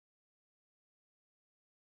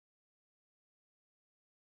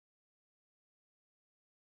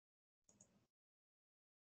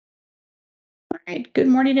right, good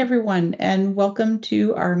morning, everyone, and welcome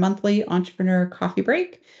to our monthly Entrepreneur Coffee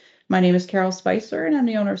Break. My name is Carol Spicer, and I'm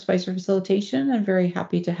the owner of Spicer Facilitation. I'm very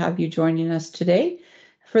happy to have you joining us today.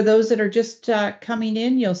 For those that are just coming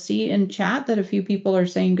in, you'll see in chat that a few people are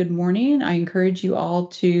saying good morning. I encourage you all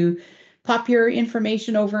to pop your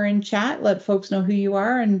information over in chat, let folks know who you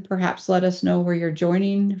are, and perhaps let us know where you're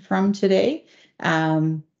joining from today.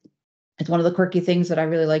 It's one of the quirky things that I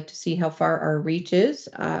really like to see how far our reach is.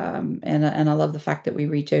 And I love the fact that we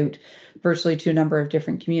reach out virtually to a number of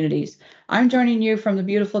different communities. I'm joining you from the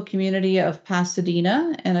beautiful community of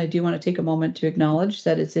Pasadena, and I do want to take a moment to acknowledge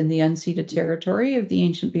that it's in the unceded territory of the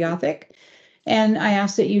ancient Beothuk. And I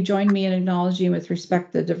ask that you join me in acknowledging with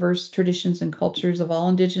respect the diverse traditions and cultures of all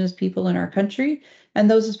Indigenous people in our country,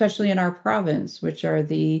 and those especially in our province, which are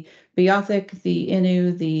the Beothuk, the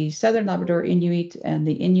Innu, the Southern Labrador Inuit, and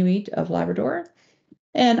the Inuit of Labrador,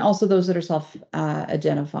 and also those that are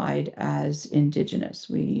self-identified as Indigenous.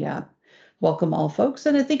 We welcome all folks,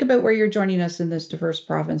 and I think about where you're joining us in this diverse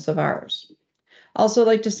province of ours. Also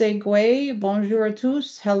like to say Gwe, bonjour à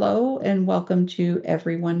tous, hello, and welcome to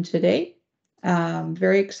everyone today.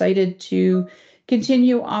 Very excited to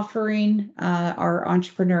continue offering our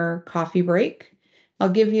Entrepreneur Coffee Break. I'll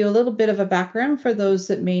give you a little bit of a background for those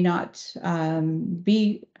that may not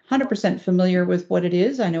be 100% familiar with what it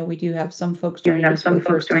is. I know we do have some folks joining us for the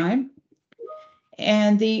first time.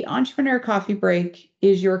 And the Entrepreneur Coffee Break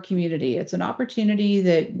is your community. It's an opportunity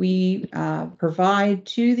that we provide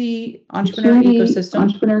to the entrepreneur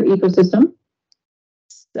ecosystem.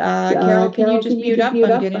 Carol, can you just mute up?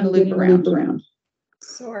 I'm getting a loop around.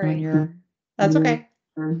 Sorry. That's okay.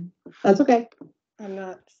 That's okay. I'm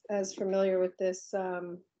not as familiar with this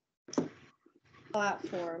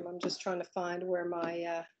platform. I'm just trying to find where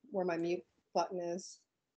my mute button is.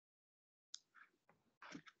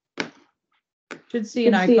 Should see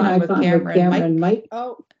an icon with camera and mic.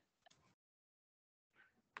 Oh.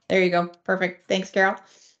 There you go. Perfect. Thanks, Carol.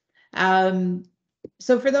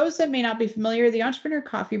 So for those that may not be familiar, the Entrepreneur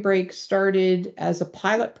Coffee Break started as a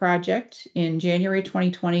pilot project in January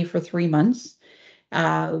 2020 for 3 months.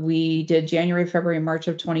 We did January, February, March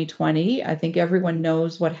of 2020. I think everyone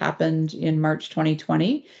knows what happened in March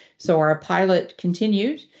 2020. So our pilot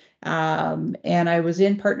continued. And I was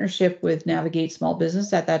in partnership with Navigate Small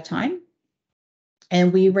Business at that time.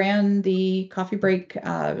 And we ran the coffee break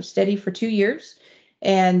steady for 2 years.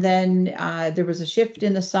 And then there was a shift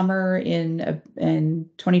in the summer in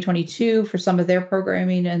 2022 for some of their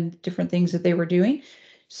programming and different things that they were doing.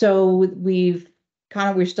 So we're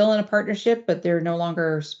still in a partnership, but they're no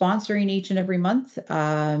longer sponsoring each and every month.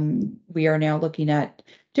 We are now looking at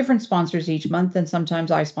different sponsors each month, and sometimes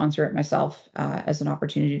I sponsor it myself as an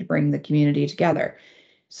opportunity to bring the community together.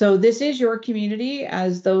 So this is your community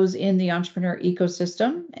as those in the entrepreneur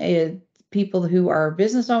ecosystem, people who are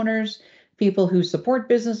business owners, people who support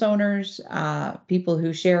business owners, people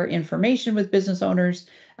who share information with business owners,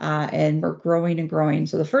 and we're growing and growing.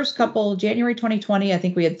 So the first couple, January 2020, I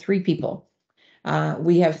think we had 3 people.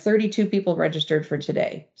 We have 32 people registered for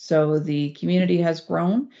today. So the community has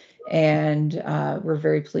grown, and we're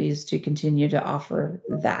very pleased to continue to offer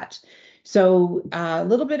that. So a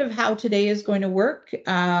little bit of how today is going to work.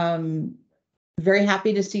 Very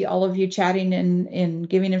happy to see all of you chatting and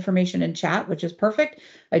giving information in chat, which is perfect.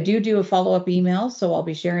 I do a follow-up email, so I'll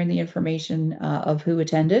be sharing the information of who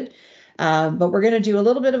attended. But we're going to do a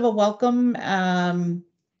little bit of a welcome.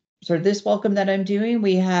 This welcome that I'm doing,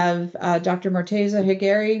 we have Dr. Morteza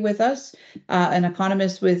Haghiri with us, an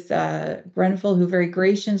economist with Grenfell, who very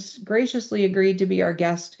graciously agreed to be our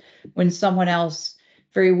guest when someone else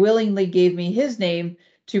very willingly gave me his name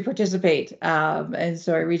to participate. And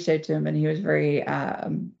so I reached out to him, and he was very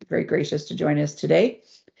gracious to join us today.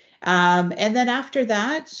 And then after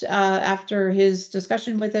that, after his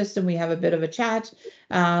discussion with us, and we have a bit of a chat,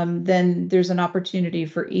 then there's an opportunity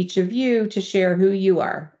for each of you to share who you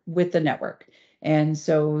are with the network. And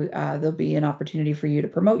so there'll be an opportunity for you to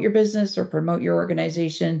promote your business or promote your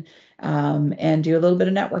organization, and do a little bit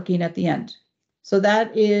of networking at the end. So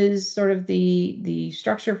that is sort of the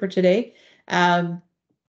structure for today.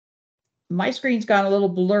 My screen's gone a little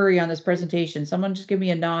blurry on this presentation. Someone just give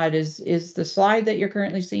me a nod. Is the slide that you're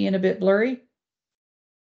currently seeing a bit blurry?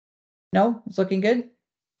 No, it's looking good.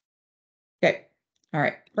 Okay. All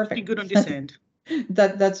right. Perfect. Looking good on this end.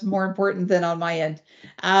 That's more important than on my end.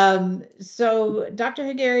 So Dr.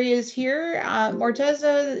 Haghiri is here.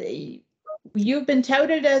 Morteza, you've been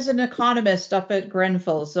touted as an economist up at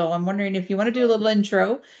Grenfell. So I'm wondering if you want to do a little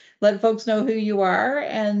intro, let folks know who you are,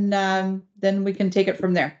 and then we can take it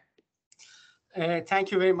from there.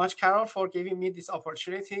 Thank you very much, Carol, for giving me this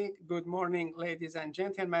opportunity. Good morning, ladies and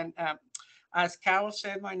gentlemen. As Carol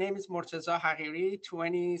said, my name is Morteza Haghiri.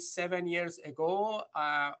 27 years ago,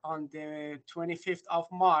 on the 25th of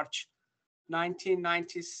March,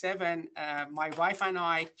 1997, my wife and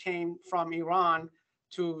I came from Iran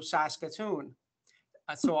to Saskatoon,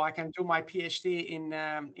 so I can do my PhD in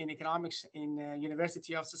economics in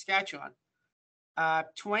University of Saskatchewan.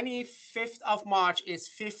 25th of March is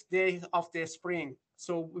 5th day of the spring.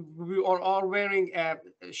 So we are all wearing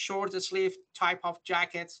short sleeve type of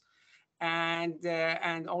jackets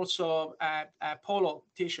and also a polo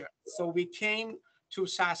t-shirt. So we came to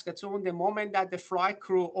Saskatoon. The moment that the flight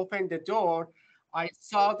crew opened the door, I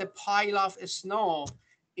saw the pile of snow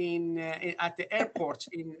at the airport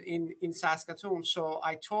in Saskatoon. So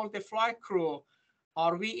I told the flight crew,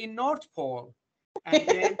 "Are we in North Pole?"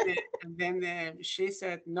 And then she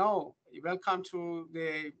said, "No, welcome to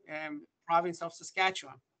the province of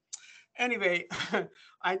Saskatchewan." Anyway,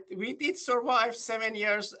 we did survive 7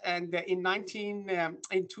 years, and in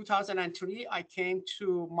 2003, I came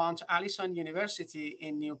to Mount Allison University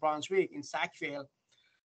in New Brunswick in Sackville,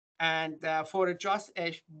 and for just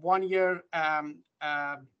a 1 year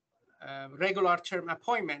regular term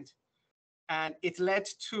appointment. And it led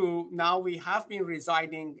to now we have been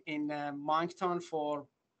residing in Moncton for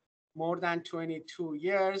more than 22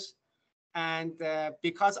 years. And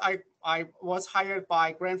because I was hired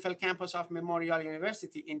by Grenfell Campus of Memorial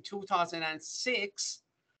University in 2006,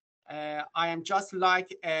 I am just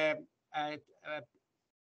like a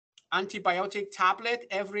antibiotic tablet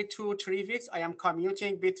every 2-3 weeks. I am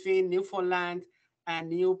commuting between Newfoundland and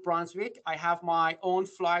New Brunswick. I have my own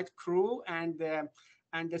flight crew and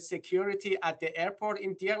the security at the airport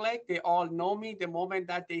in Deer Lake. They all know me. The moment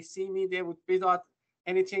that they see me, they would, without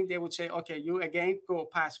anything, they would say, "Okay, you again, go,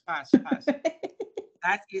 pass."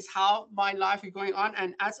 That is how my life is going on.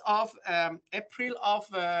 And as of 18th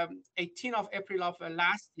of April of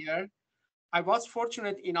last year, I was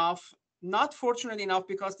fortunate enough, not fortunate enough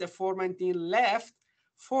because the former dean left,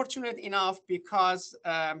 fortunate enough because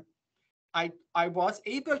I was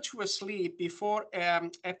able to sleep before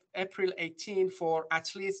April 18 for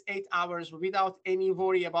at least 8 hours without any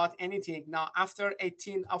worry about anything. Now, after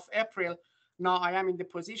 18th of April, now I am in the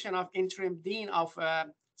position of interim dean of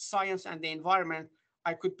science and the environment.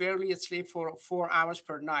 I could barely sleep for 4 hours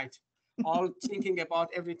per night, all thinking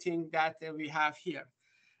about everything that we have here.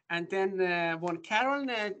 And then when Carol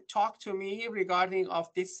talked to me regarding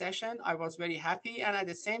of this session, I was very happy. And at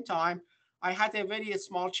the same time, I had a very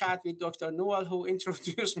small chat with Dr. Newell, who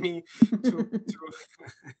introduced me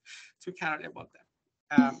to Carol about that.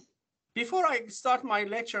 Before I start my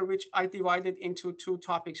lecture, which I divided into 2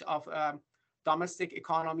 topics of domestic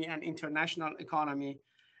economy and international economy,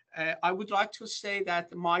 I would like to say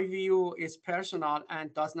that my view is personal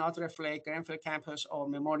and does not reflect Grenfell Campus or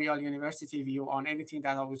Memorial University view on anything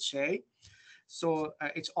that I would say. So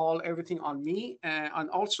it's everything on me. And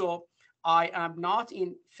also, I am not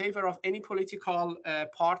in favor of any political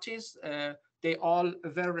parties. They all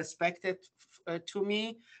very respected to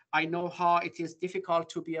me. I know how it is difficult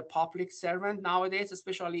to be a public servant nowadays,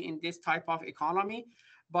 especially in this type of economy.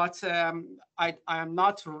 But I am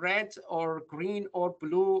not red or green or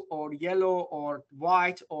blue or yellow or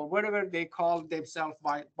white or whatever they call themselves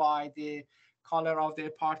by the color of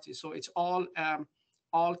their party. So it's all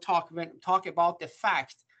talk about the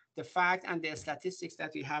fact and the statistics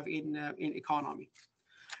that we have in economy.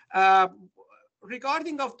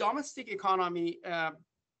 Regarding of domestic economy,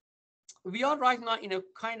 we are right now in a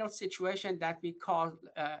kind of situation that we call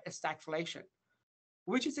stagflation,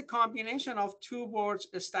 which is a combination of 2 words,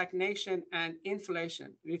 stagnation and inflation,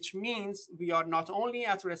 which means we are not only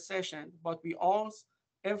at recession, but we also,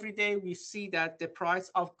 every day we see that the price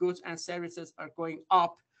of goods and services are going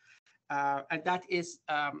up. And that is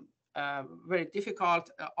very difficult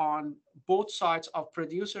on both sides of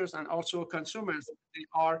producers and also consumers. They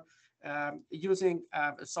are using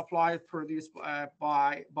supply produced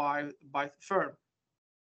by firm.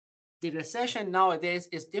 The recession nowadays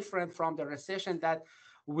is different from the recession that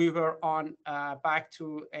we were on back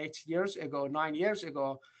to 8 years ago, 9 years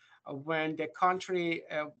ago, when the country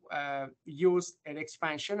used an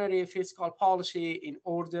expansionary fiscal policy in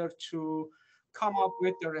order to come up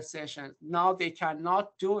with the recession. Now they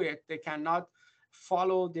cannot do it. They cannot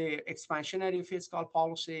follow the expansionary fiscal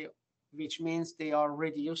policy, which means they are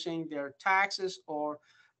reducing their taxes or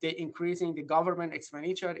they're increasing the government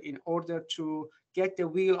expenditure in order to get the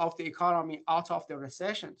wheel of the economy out of the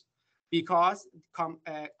recession. Because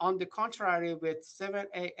on the contrary, with 7,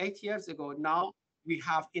 8 years ago, now we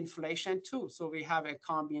have inflation too. So we have a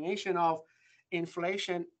combination of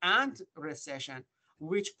inflation and recession,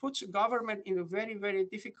 which puts government in a very, very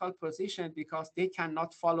difficult position because they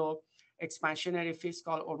cannot follow expansionary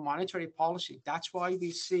fiscal or monetary policy. That's why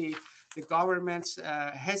we see the governments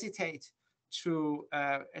hesitate to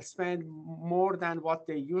spend more than what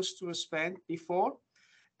they used to spend before.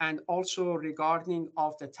 And also regarding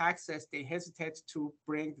of the taxes, they hesitate to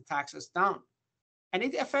bring the taxes down. And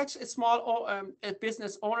it affects small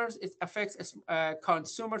business owners. It affects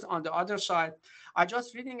consumers on the other side. I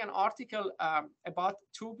just reading an article about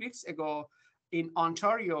 2 weeks ago in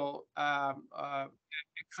Ontario. A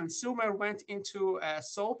consumer went into a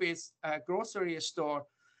Sobeys grocery store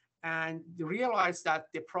and realized that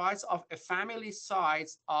the price of a family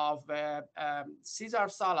size of Caesar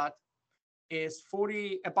salad is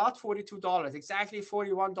about $42, exactly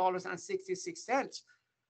 $41.66.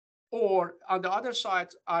 Or on the other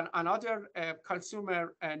side, another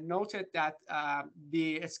consumer noted that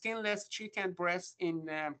the skinless chicken breast in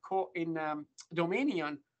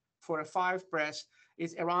Dominion for a 5 breast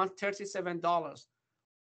is around $37.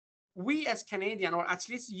 We as Canadian, or at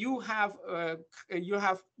least you have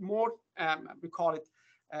more, we call it,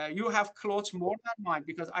 you have clothes more than mine,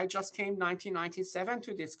 because I just came 1997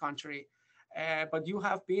 to this country, but you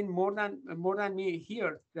have been more than me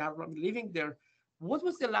here, living there. What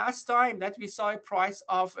was the last time that we saw a price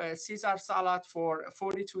of Caesar salad for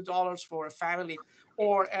 $42 for a family,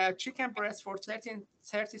 or a chicken breast for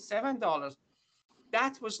 $37?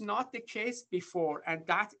 That was not the case before, and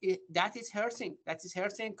that is hurting. That is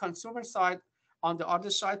hurting consumer side. On the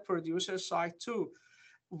other side, producer side too.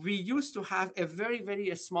 We used to have a very,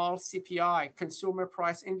 very small CPI, consumer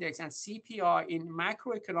price index, and CPI in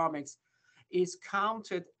macroeconomics is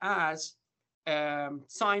counted as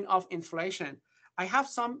sign of inflation. I have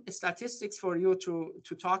some statistics for you to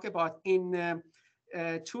talk about. In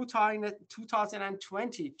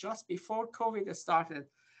 2020, just before COVID started,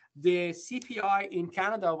 the CPI in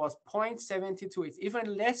Canada was 0.72. It's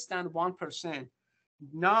even less than 1%.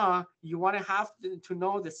 Now, you want to have to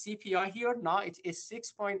know the CPI here. Now it is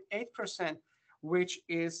 6.8%, which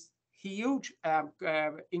is huge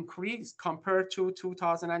increase compared to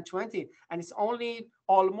 2020. And it's only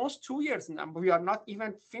almost 2 years now. We are not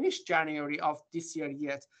even finished January of this year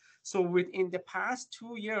yet. So within the past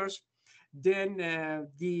 2 years, then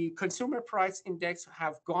the consumer price index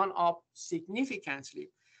have gone up significantly.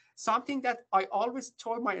 Something that I always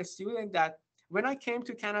told my student, that when I came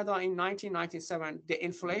to Canada in 1997, the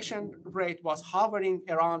inflation rate was hovering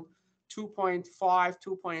around 2.5,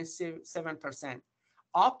 2.7%,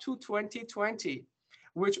 up to 2020,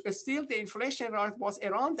 which still the inflation rate was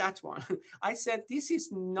around that one. I said, this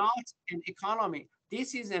is not an economy.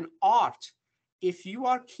 This is an art. If you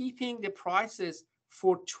are keeping the prices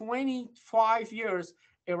for 25 years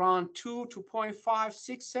around 2.5,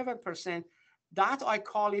 6, 7%, that I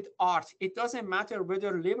call it art. It doesn't matter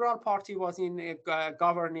whether Liberal Party was in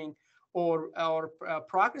governing, or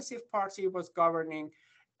Progressive Party was governing,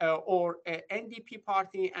 or NDP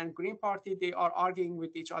Party and Green Party. They are arguing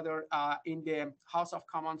with each other in the House of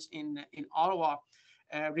Commons in Ottawa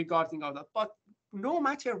regarding all that. But no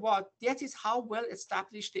matter what, that is how well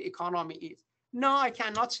established the economy is. Now I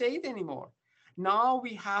cannot say it anymore. Now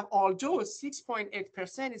we have, although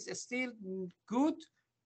 6.8% is still good,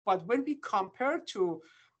 but when we compare to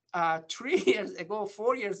 3 years ago,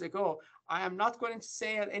 4 years ago, I am not going to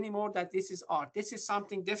say it anymore that this is art. This is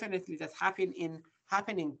something definitely that happening.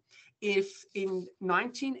 If in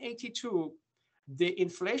 1982, the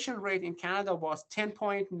inflation rate in Canada was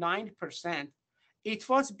 10.9%, it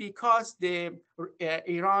was because the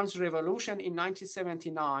Iran's revolution in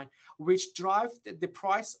 1979, which drove the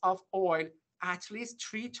price of oil at least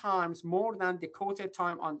 3 times more than the quoted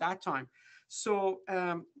time on that time. So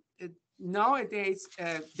nowadays,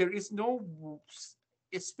 there is no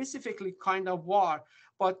specifically kind of war,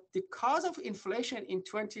 but the cause of inflation in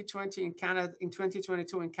 2020 in Canada, in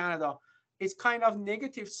 2022 in Canada, is kind of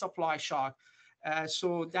negative supply shock.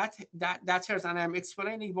 So that hurts, and I'm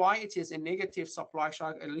explaining why it is a negative supply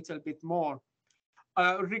shock a little bit more.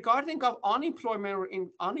 Regarding of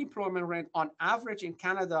unemployment rate on average in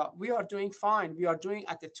Canada, we are doing fine. We are doing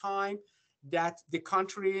at the time that the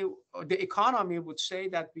country, the economy would say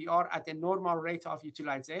that we are at a normal rate of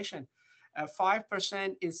utilization.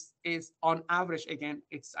 5% is on average. Again,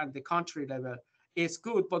 it's at the country level. It's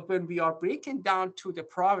good, but when we are breaking down to the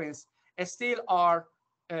province, still our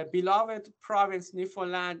beloved province,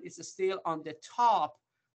 Newfoundland, is still on the top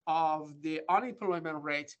of the unemployment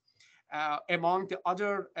rate among the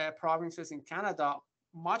other provinces in Canada,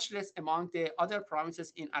 much less among the other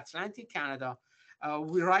provinces in Atlantic Canada.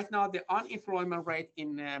 Right now, the unemployment rate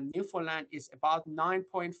in Newfoundland is about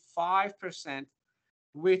 9.5%,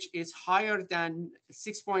 which is higher than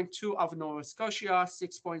 6.2 of Nova Scotia,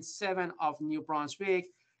 6.7 of New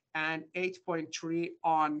Brunswick, and 8.3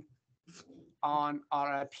 on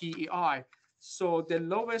our PEI. So the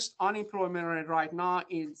lowest unemployment rate right now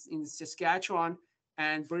is in Saskatchewan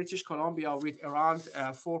and British Columbia with around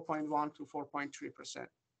 4.1 to 4.3%.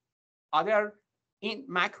 Other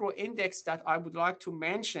macro index that I would like to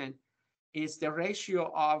mention is the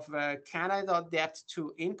ratio of Canada debt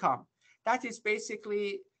to income. That is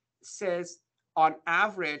basically says on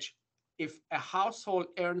average, if a household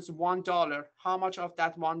earns $1, how much of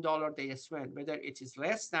that $1 they spend, whether it is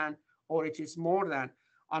less than or it is more than.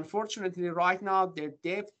 Unfortunately, right now,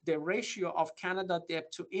 the ratio of Canada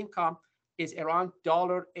debt to income is around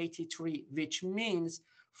 $1.83, which means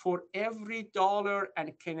for every dollar a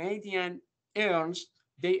Canadian earns,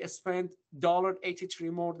 they spend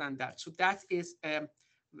 $1.83 more than that. So that is a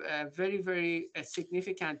very, very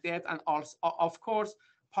significant debt. And also, of course,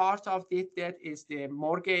 part of this debt is the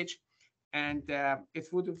mortgage. And it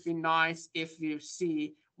would have been nice if we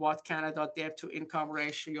see what Canada debt to income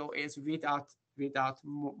ratio is without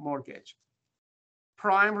mortgage.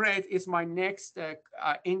 Prime rate is my next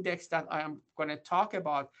index that I am going to talk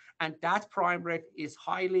about. And that prime rate is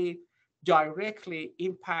highly directly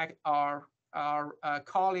impact our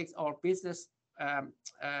colleagues, our business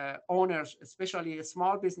owners, especially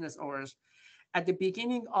small business owners. At the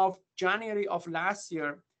beginning of January of last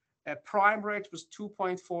year, prime rate was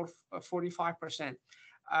 2.45%.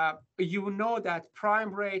 You know that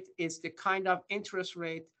prime rate is the kind of interest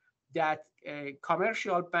rate that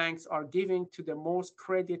commercial banks are giving to the most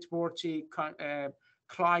credit-worthy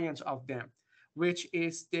clients of them, which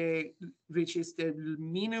is the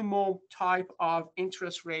minimum type of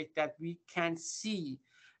interest rate that we can see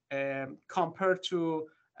compared to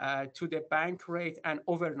the bank rate and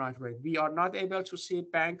overnight rate. We are not able to see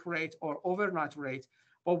bank rate or overnight rate,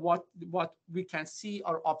 but what we can see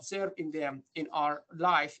or observe in our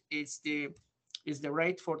life is the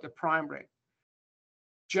rate for the prime rate.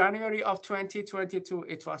 January of 2022,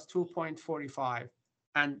 it was 2.45,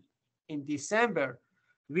 and in December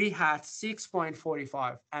we had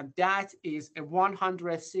 6.45, and that is a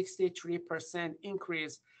 163%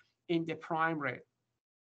 increase in the prime rate.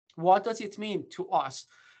 What does it mean to us?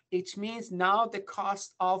 It means now the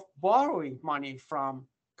cost of borrowing money from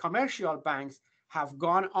commercial banks have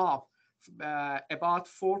gone up about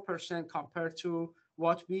 4% compared to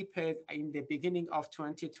what we paid in the beginning of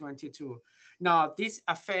 2022. Now, this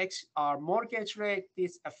affects our mortgage rate.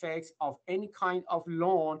 This affects of any kind of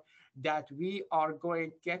loan that we are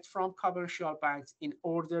going to get from commercial banks in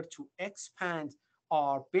order to expand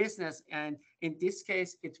our business. And in this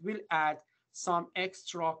case, it will add some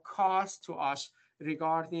extra cost to us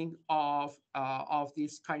regarding of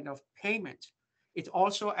this kind of payment. It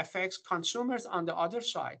also affects consumers on the other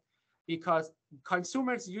side, because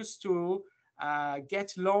consumers used to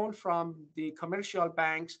get loan from the commercial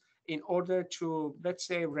banks in order to, let's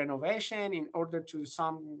say, renovation, in order to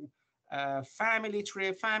some family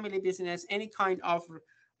trip, family business, any kind of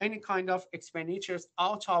expenditures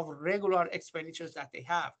out of regular expenditures that they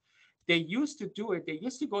have. They used to do it. They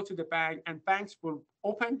used to go to the bank, and banks will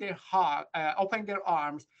open their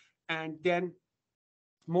arms, and then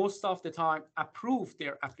most of the time approve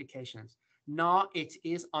their applications. Now it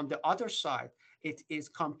is on the other side. It is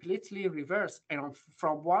completely reversed. And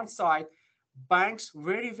from one side, banks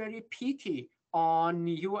very, very picky on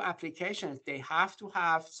new applications. They have to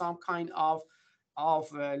have some kind of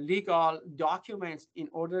legal documents in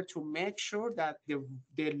order to make sure that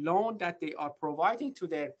the loan that they are providing to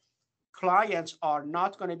their clients are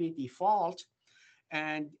not going to be default.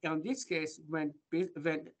 And in this case, when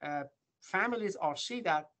families are see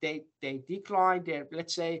that they decline their,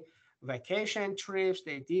 let's say, vacation trips,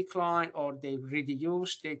 they decline or they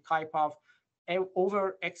reduce the type of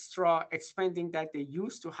over extra expending that they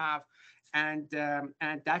used to have, and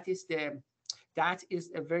that is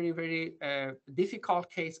a very, very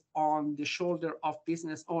difficult case on the shoulder of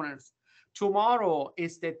business owners. Tomorrow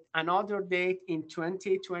is another date in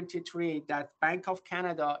 2023 that Bank of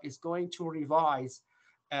Canada is going to revise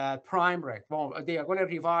prime rate. Well, they are going to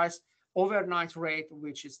revise overnight rate,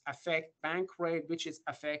 which is affect bank rate, which is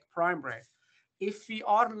affect prime rate. If we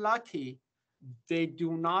are lucky, they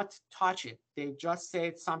do not touch it. They just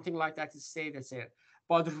said something like that to say that's it.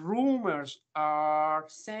 But rumors are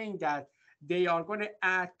saying that they are going to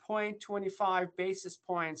add 0.25 basis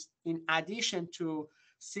points in addition to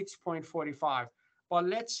 6.45. But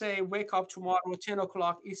let's say wake up tomorrow 10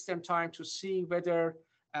 o'clock Eastern time to see whether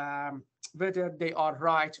they are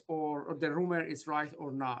right or the rumor is right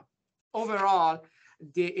or not. Overall,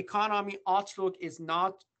 the economy outlook is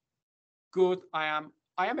not good. I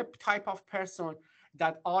am a type of person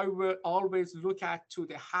that I will always look at to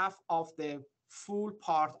the half of the full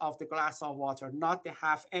part of the glass of water, not the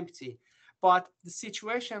half empty. But the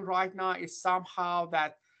situation right now is somehow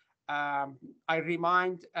that I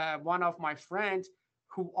remind one of my friends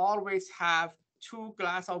who always have two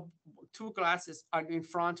glasses in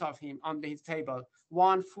front of him on his table,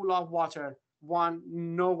 one full of water, one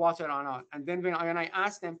no water or not. And then when I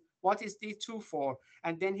asked him, what is these two for?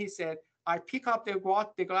 And then he said, I pick up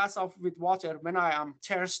the glass of with water when I am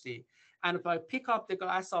thirsty. And if I pick up the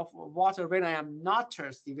glass of water when I am not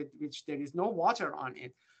thirsty, which there is no water on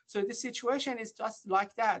it. So the situation is just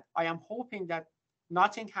like that. I am hoping that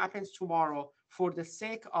nothing happens tomorrow for the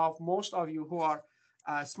sake of most of you who are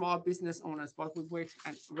small business owners, but we wait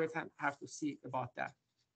and have to see about that.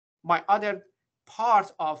 My other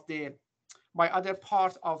part of the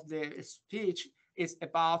speech is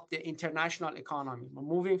about the international economy.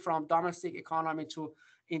 Moving from domestic economy to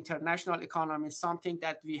international economy, something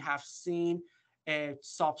that we have seen a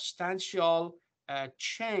substantial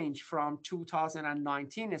change from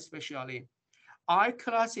 2019, especially. I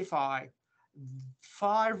classify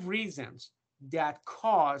 5 reasons that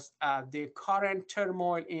caused the current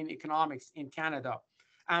turmoil in economics in Canada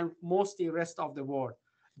and most the rest of the world.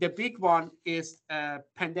 The big one is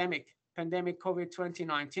pandemic COVID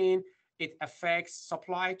 2019. It affects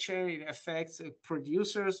supply chain, it affects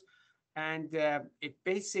producers, and it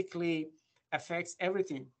basically affects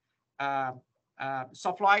everything.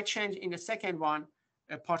 Supply chain in the second one,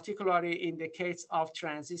 particularly in the case of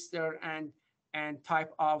transistor and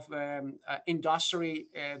type of industry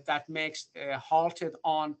that makes halted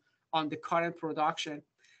on the current production.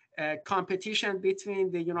 Competition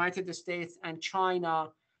between the United States and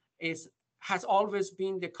China has always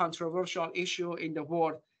been the controversial issue in the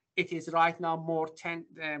world. It is right now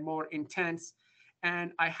more intense.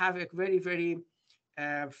 And I have a very, very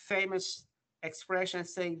famous expression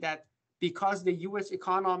saying that because the US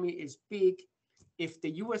economy is big, if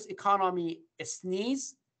the US economy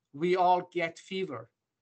sneezes, we all get fever.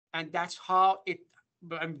 And that's how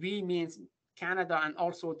and we means Canada and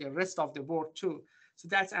also the rest of the world too. So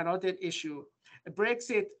that's another issue.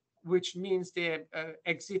 Brexit, which means the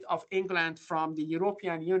exit of England from the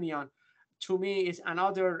European Union, to me is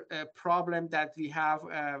another problem that we have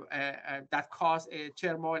that cause a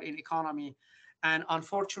turmoil in economy. And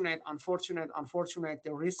unfortunate,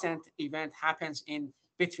 the recent event happens in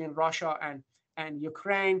between Russia and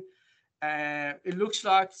Ukraine. It looks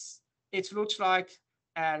like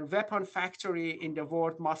a weapon factory in the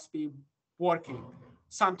world must be working.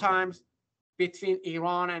 Sometimes between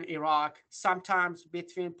Iran and Iraq, sometimes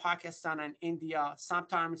between Pakistan and India,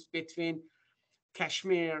 sometimes between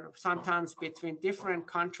Kashmir, sometimes between different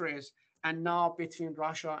countries, and now between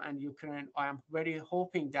Russia and Ukraine. I am very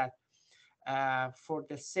hoping that for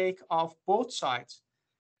the sake of both sides,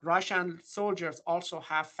 Russian soldiers also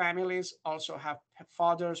have families, also have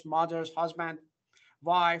fathers, mothers, husband,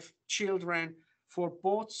 wife, children. For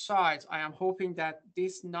both sides, I am hoping that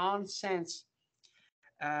this nonsense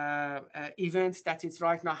event that is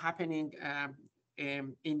right now happening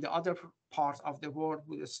in the other part of the world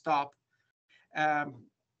will stop.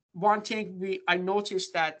 One thing I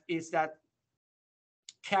noticed that is that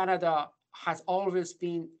Canada has always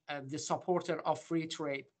been the supporter of free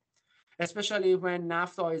trade, especially when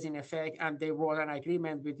NAFTA is in effect and they wrote an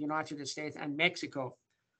agreement with the United States and Mexico.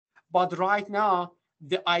 But right now,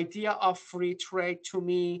 the idea of free trade to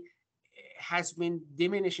me has been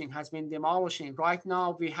diminishing, has been demolishing. Right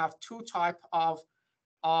now, we have two types of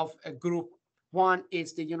a group. One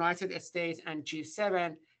is the United States and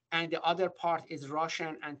G7, and the other part is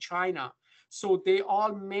Russia and China. So they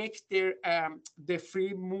all make their the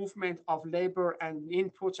free movement of labor and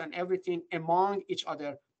inputs and everything among each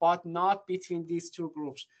other, but not between these two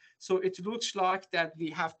groups. So it looks like that we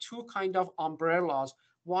have two kind of umbrellas.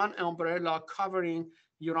 One umbrella covering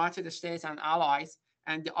United States and allies,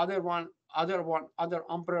 and the other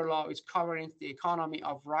umbrella is covering the economy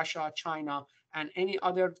of Russia, China, and any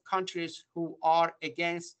other countries who are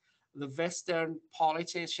against the Western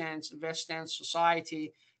politicians, Western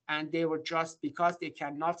society, and they were just because they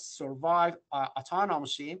cannot survive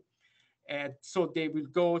autonomously. So they will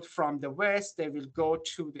go from the West, they will go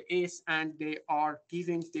to the East, and they are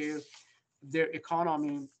giving their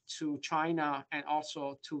economy to China and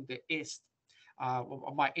also to the East.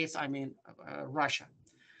 By East, I mean Russia.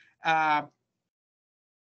 I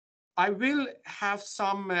will have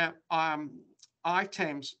some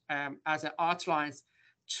items as an outlines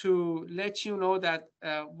to let you know that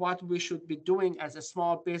what we should be doing as a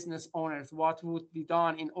small business owners, what would be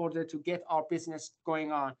done in order to get our business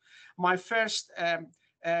going on. My first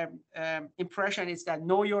impression is that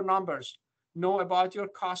know your numbers, know about your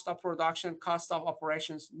cost of production, cost of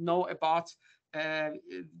operations, know about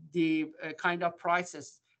the kind of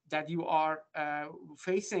prices that you are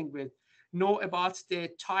facing with. Know about the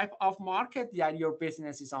type of market that your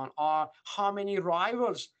business is on, or how many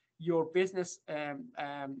rivals your business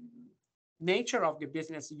nature of the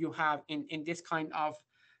business you have in this kind of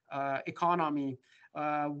economy.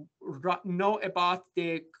 Know about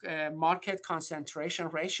the market concentration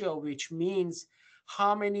ratio, which means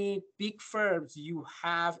how many big firms you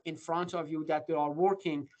have in front of you that they are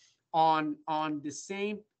working on the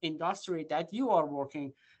same industry that you are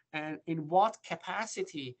working, and in what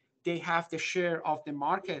capacity they have the share of the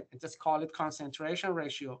market. Just call it concentration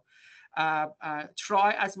ratio.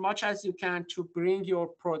 Try as much as you can to bring your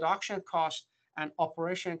production cost and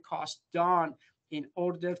operation cost down in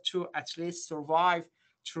order to at least survive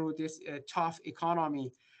through this tough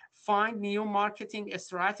economy. Find new marketing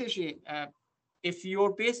strategy. If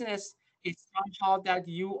your business is somehow that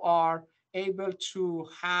you are able to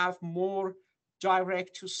have more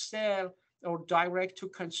direct to sell or direct to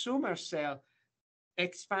consumer sale,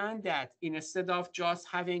 expand that. Instead of just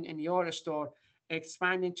having in your store,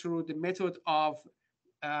 expanding through the method of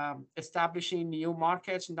establishing new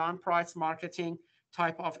markets, non-price marketing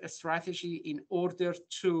type of a strategy in order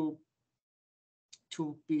to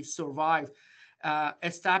be survive.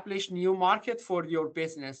 Establish new market for your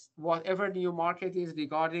business, whatever new market is,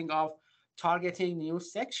 regarding of targeting new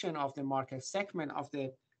section of the market, segment of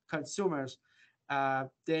the consumers.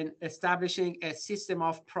 Then establishing a system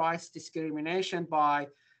of price discrimination by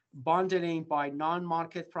bundling, by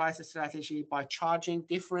non-market price strategy, by charging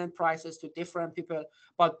different prices to different people.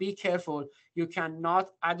 But be careful, you cannot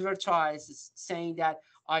advertise saying that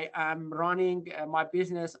I am running my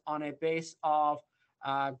business on a base of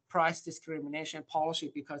price discrimination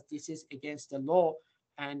policy, because this is against the law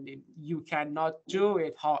and you cannot do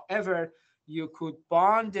it. However, you could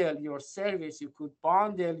bundle your service, you could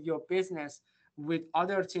bundle your business with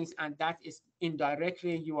other things, and that is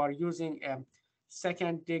indirectly you are using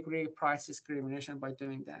second degree price discrimination by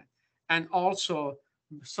doing that. And also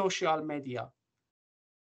social media.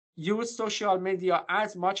 Use social media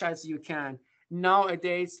as much as you can.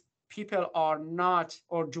 Nowadays, people are not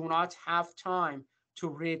or do not have time to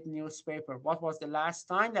read newspaper. What was the last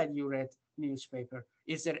time that you read newspaper?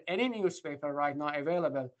 Is there any newspaper right now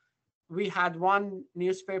available? We had one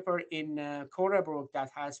newspaper in Corner Brook that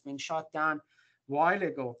has been shut down a while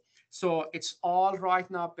ago. So it's all right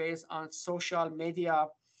now based on social media,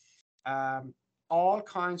 all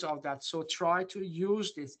kinds of that. So try to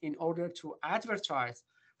use this in order to advertise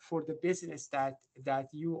for the business that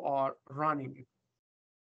you are running.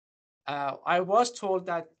 I was told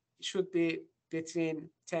that it should be between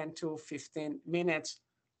 10 to 15 minutes.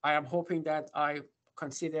 I am hoping that I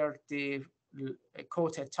consider the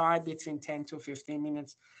quoted time between 10 to 15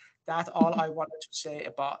 minutes. That's all I wanted to say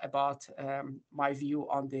about my view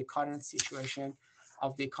on the current situation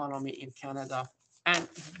of the economy in Canada. And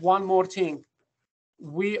one more thing,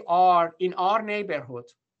 we are in our neighborhood,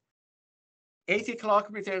 80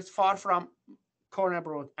 kilometers far from Corner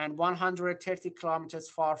Brook and 130 kilometers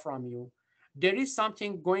far from you. There is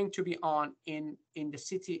something going to be on in the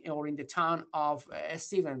city or in the town of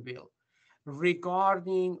Stephenville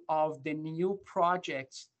regarding of the new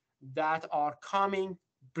projects that are coming,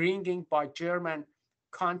 bringing by German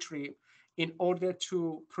country in order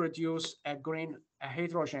to produce a green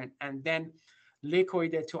hydrogen and then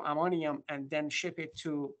liquid it to ammonium and then ship it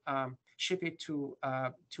to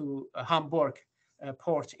Hamburg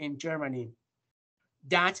port in Germany.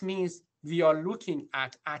 That means we are looking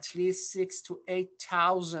at least 6,000 to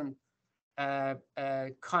 8,000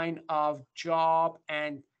 kind of job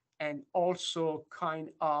and also kind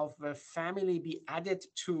of family be added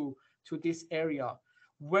to this area.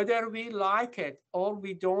 Whether we like it or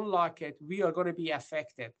we don't like it, we are going to be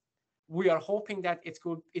affected. We are hoping that it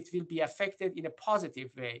will be affected in a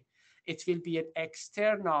positive way. It will be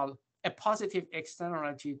a positive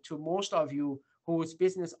externality to most of you whose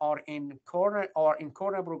business are in Corner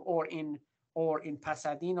Brook or in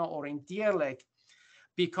Pasadena or in Deer Lake,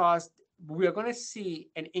 because we are going to see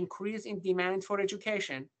an increase in demand for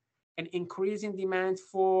education, an increase in demand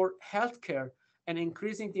for healthcare, an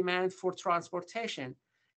increasing demand for transportation,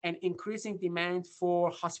 an increasing demand for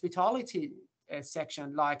hospitality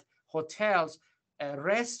section like hotels,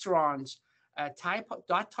 restaurants, that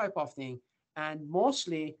type of thing, and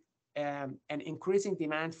mostly an increasing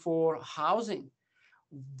demand for housing.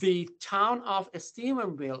 The town of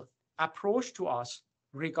Stephenville approached to us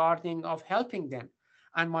regarding of helping them,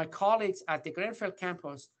 and my colleagues at the Grenfell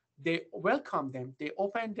Campus, they welcomed them. They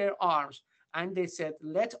opened their arms and they said,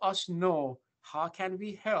 "Let us know how can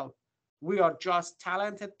we help. We are just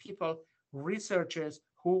talented people, researchers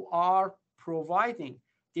who are providing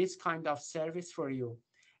this kind of service for you.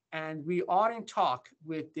 And we are in talk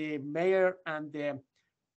with the mayor and the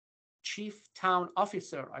chief town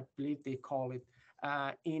officer, I believe they call it,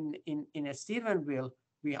 in Stephenville.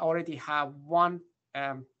 We already have one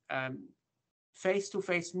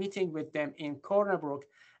face-to-face meeting with them in Corner Brook,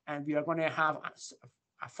 and we are going to have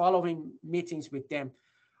following meetings with them.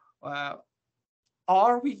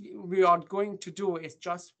 All we are going to do is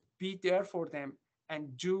just be there for them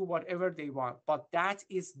and do whatever they want. But that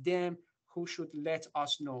is them who should let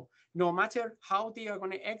us know. No matter how they are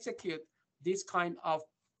going to execute this kind of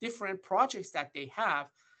different projects that they have,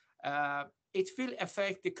 it will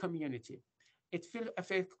affect the community. It will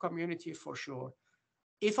affect the community for sure.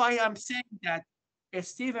 If I am saying that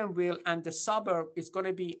Stephenville and the suburb is going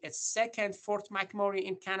to be a second Fort McMurray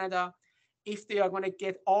in Canada, if they are going to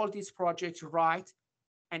get all these projects right,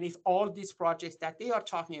 and if all these projects that they are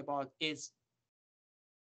talking about is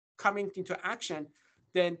coming into action,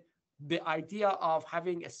 then the idea of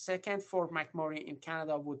having a second Fort McMurray in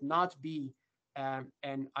Canada would not be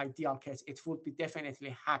an ideal case. It would be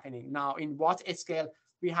definitely happening. Now, in what scale,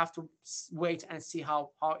 we have to wait and see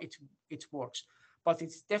how it works. But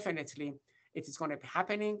it's definitely, it is going to be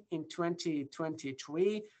happening in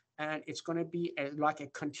 2023, and it's going to be like a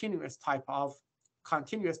continuous type of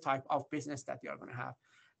business that they are going to have.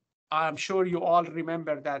 I'm sure you all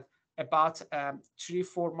remember that about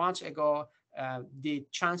 3-4 months ago, the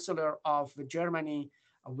Chancellor of Germany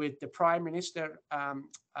with the Prime Minister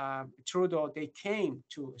Trudeau, they came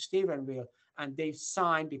to Stephenville and they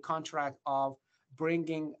signed the contract of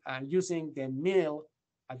bringing, using the mill,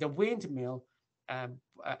 the windmill,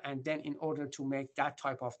 and then in order to make that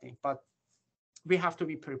type of thing. But we have to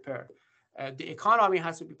be prepared. The economy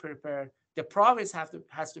has to be prepared. The province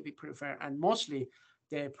has to be prepared, and mostly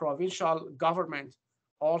the provincial government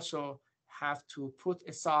also have to put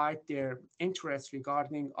aside their interests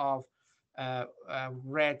regarding of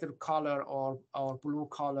red color or blue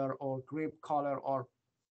color or green color or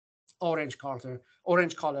orange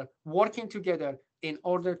color, working together in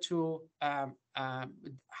order to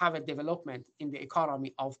have a development in the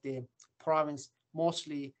economy of the province,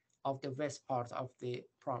 mostly of the west part of the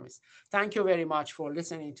province. Thank you very much for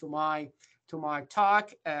listening to my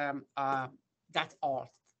talk. That's all.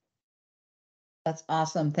 That's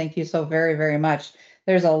awesome. Thank you so very, very much.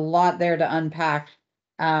 There's a lot there to unpack.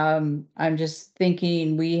 I'm just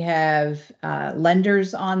thinking we have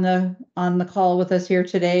lenders on the call with us here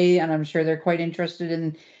today, and I'm sure they're quite interested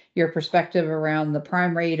in your perspective around the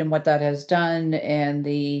prime rate and what that has done. And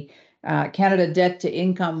the Canada debt to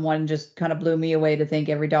income one just kind of blew me away to think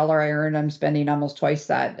every dollar I earn, I'm spending almost twice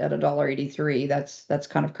that at $1.83. That's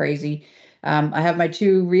kind of crazy. I have my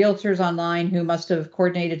two realtors online who must have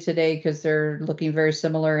coordinated today because they're looking very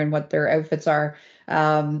similar in what their outfits are.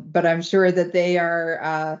 But I'm sure that they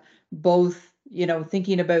are both,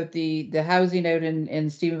 thinking about the housing out in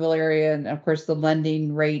Stephenville area, and of course the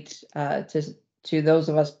lending rate to those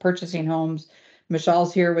of us purchasing homes.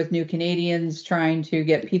 Michelle's here with New Canadians, trying to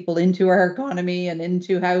get people into our economy and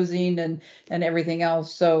into housing and everything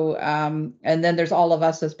else. So and then there's all of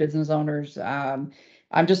us as business owners.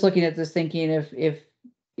 I'm just looking at this thinking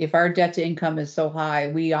if our debt to income is so high,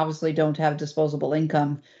 we obviously don't have disposable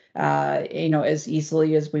income, as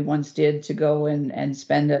easily as we once did to go and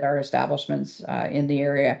spend at our establishments in the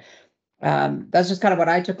area. That's just kind of what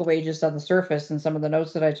I took away just on the surface and some of the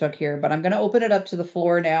notes that I took here. But I'm going to open it up to the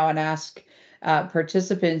floor now and ask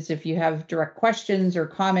participants if you have direct questions or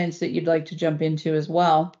comments that you'd like to jump into as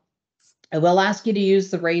well. I will ask you to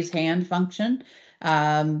use the raise hand function,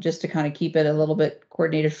 just to kind of keep it a little bit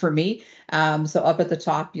coordinated for me. So up at the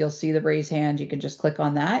top, you'll see the raise hand. You can just click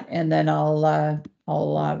on that, and then I'll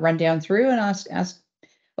run down through and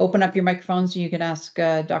open up your microphones, and you can ask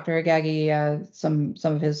Dr. Haghiri some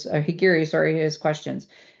of his Haghiri, his questions.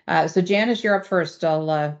 So Janice, you're up first.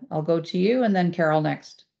 I'll go to you, and then Carol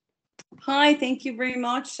next. Hi, thank you very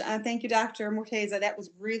much. Thank you, Dr. Morteza. That was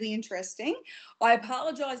really interesting. I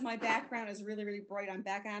apologize. My background is really, really bright. I'm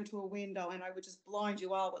back onto a window, and I would just blind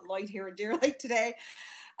you all with light here at Deer Lake today.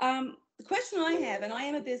 The question I have, and I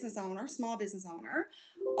am a business owner, small business owner.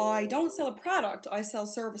 I don't sell a product. I sell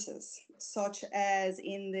services, such as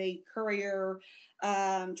in the courier,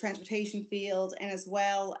 transportation field, and as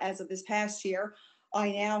well as of this past year,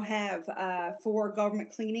 I now have 4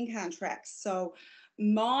 government cleaning contracts. So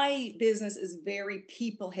my business is very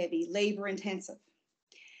people heavy, labor intensive.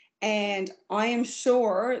 And I am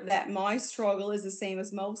sure that my struggle is the same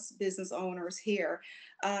as most business owners here,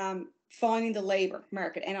 finding the labor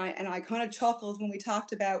market. And I kind of chuckled when we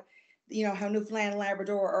talked about, how Newfoundland and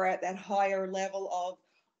Labrador are at that higher level of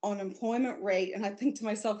unemployment rate, and I think to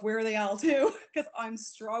myself, where are they all to? Because I'm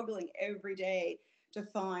struggling every day to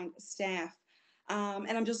find staff.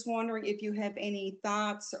 And I'm just wondering if you have any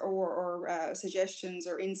thoughts or suggestions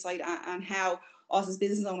or insight on how us as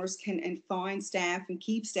business owners can find staff and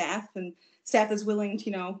keep staff, and staff that's willing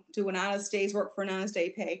to, do an honest day's work for an honest day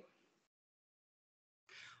pay.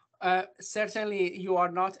 Certainly, you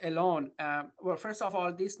are not alone. Well, first of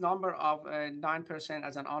all, this number of 9%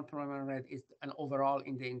 as an unemployment rate is an overall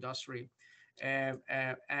in the industry. And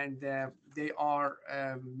they are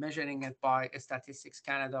measuring it by Statistics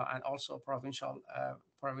Canada and also provincial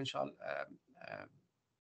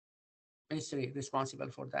ministry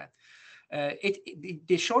responsible for that.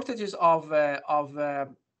 The shortages of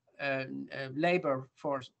labor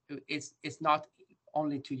force is not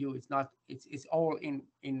only to you. It's all in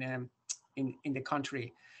the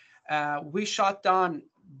country. We shut down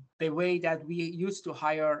the way that we used to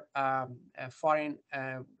hire foreign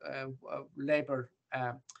labor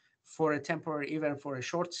for a temporary, even for a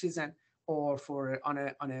short season, or for on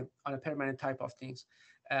a permanent type of things,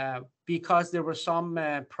 because there were some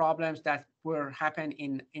problems that were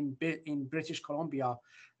happening in British Columbia.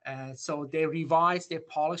 So they revised their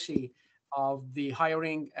policy of the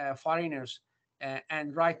hiring foreigners,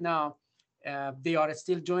 and right now they are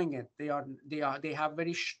still doing it. They have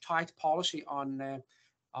very tight policy on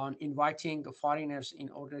inviting foreigners in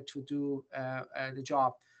order to do the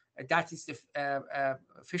job. That is the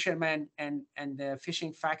fishermen and the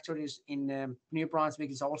fishing factories in New Brunswick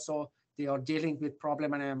is also, they are dealing with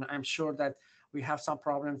problem, and I'm sure that we have some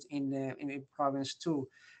problems in the province too.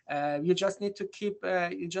 You just need to keep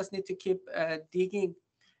digging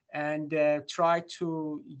and try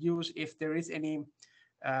to use if there is any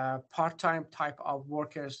part-time type of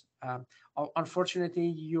workers. Unfortunately,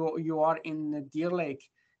 you are in Deer Lake,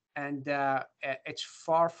 and it's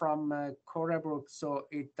far from Corner Brook, so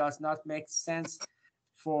it does not make sense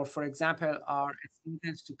for example, our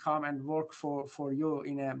students to come and work for you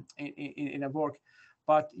in a work.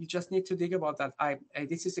 But you just need to think about that.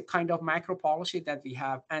 This is a kind of macro policy that we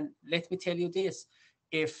have, and let me tell you this: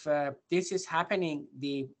 if this is happening,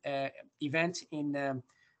 the event in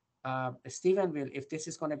Stephenville, if this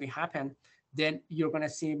is going to be happen, then you're going to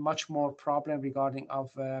see much more problem regarding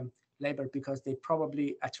of labor, because they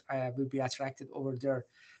probably will be attracted over there.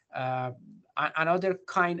 Another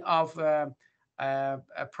kind of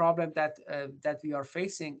a problem that we are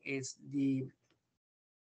facing is the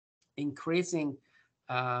increasing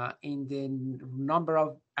in the number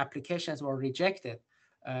of applications were rejected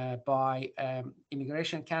by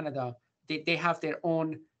Immigration Canada. They have their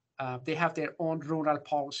own rural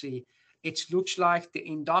policy. It looks like the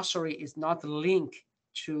industry is not linked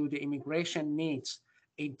to the immigration needs.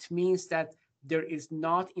 It means that there is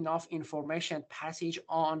not enough information passage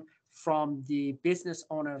on from the business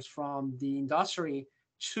owners, from the industry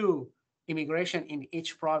to immigration in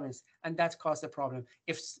each province, and that caused the problem.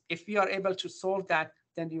 If we are able to solve that,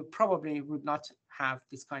 then you probably would not have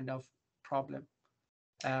this kind of problem.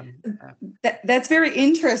 That's very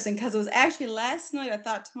interesting, because it was actually last night I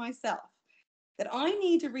thought to myself that I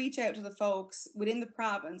need to reach out to the folks within the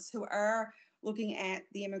province who are looking at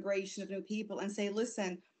the immigration of new people and say,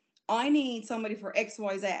 listen, I need somebody for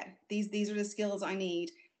XYZ. These are the skills I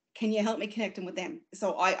need. Can you help me connect them with them?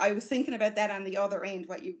 So I was thinking about that on the other end,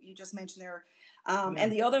 what you just mentioned there.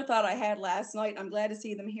 And the other thought I had last night, I'm glad to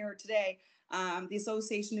see them here today, the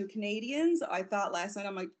Association of Canadians. I thought last night,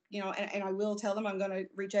 I'm like, and I will tell them I'm going to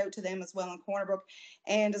reach out to them as well in Corner Brook.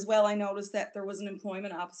 And as well, I noticed that there was an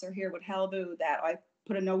employment officer here with Halbu that I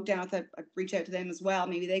put a note down that I'd reach out to them as well.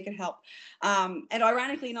 Maybe they could help. And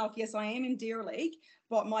ironically enough, yes, I am in Deer Lake,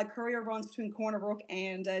 but my courier runs between Corner Brook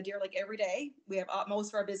and Deer Lake every day. We have most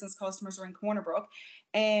of our business customers are in Corner Brook,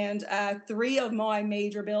 and 3 of my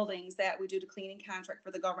major buildings that we do the cleaning contract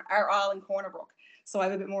for the government are all in Corner Brook. So I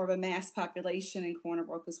have a bit more of a mass population in Corner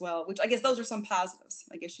Brook as well, which I guess those are some positives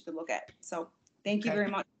I guess you could look at. So thank you very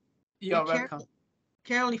much. You're welcome.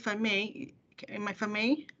 Carol, if I may.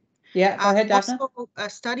 Yeah, go ahead, Daphne. Also,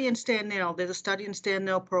 Study and Stand Now. There's a Study and Stand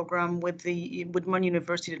Now program with Munn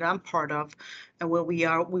University that I'm part of, and where we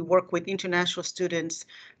work with international students.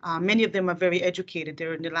 Many of them are very educated.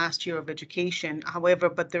 They're in the last year of education. However,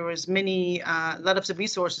 but there is a lot of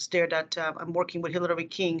resources there that I'm working with Hillary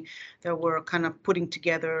King that we're kind of putting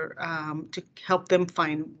together to help them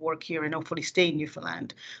find work here and hopefully stay in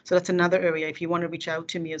Newfoundland. So that's another area if you want to reach out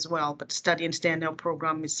to me as well. But the Study and Stand Now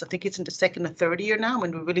program is, I think it's in the 2nd or 3rd year now,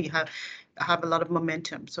 and we really have a lot of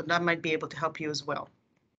momentum. So that might be able to help you as well.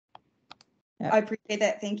 Yeah. I appreciate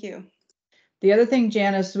that. Thank you. The other thing,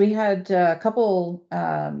 Janice, we had a couple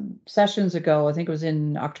sessions ago, I think it was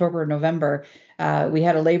in October or November, we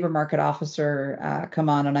had a labor market officer come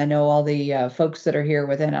on, and I know all the folks that are here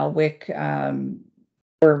with NLWIC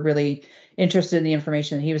were really interested in the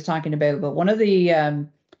information that he was talking about. But one of the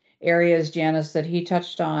areas, Janice, that he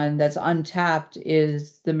touched on that's untapped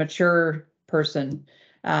is the mature person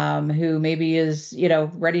who maybe is,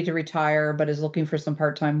 ready to retire, but is looking for some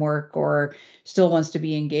part-time work or still wants to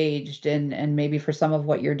be engaged. And maybe for some of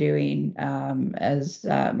what you're doing, as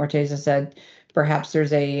Morteza said, perhaps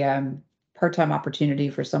there's a part-time opportunity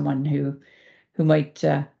for someone who might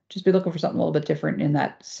just be looking for something a little bit different in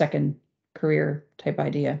that second career type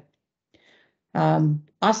idea.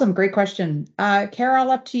 Awesome. Great question.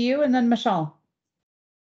 Carol, up to you, and then Michelle.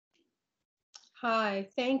 Hi,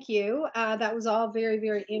 thank you. That was all very,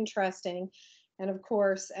 very interesting. And of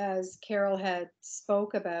course, as Carol had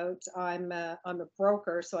spoke about, I'm a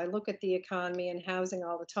broker, so I look at the economy and housing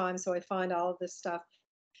all the time. So I find all of this stuff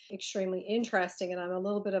extremely interesting, and I'm a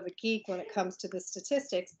little bit of a geek when it comes to the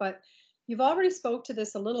statistics, but you've already spoke to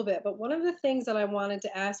this a little bit. But one of the things that I wanted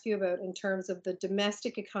to ask you about in terms of the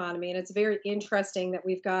domestic economy, and it's very interesting that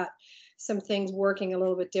we've got some things working a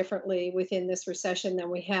little bit differently within this recession than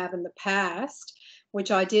we have in the past,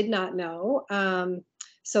 which I did not know.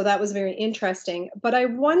 So that was very interesting. But I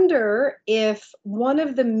wonder if one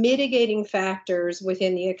of the mitigating factors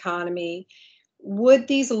within the economy, would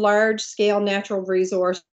these large scale natural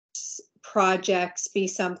resource projects be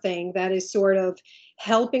something that is sort of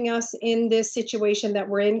helping us in this situation that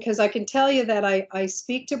we're in? Because I can tell you that I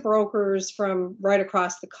speak to brokers from right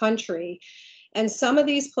across the country. And some of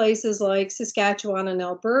these places like Saskatchewan and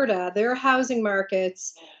Alberta, their housing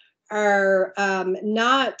markets are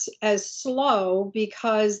not as slow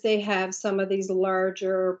because they have some of these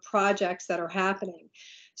larger projects that are happening.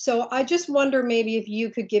 So I just wonder maybe if you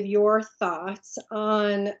could give your thoughts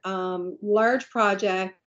on large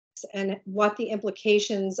projects and what the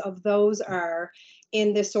implications of those are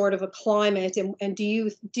in this sort of a climate. And do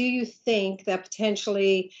you think that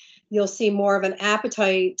potentially you'll see more of an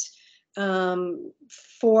appetite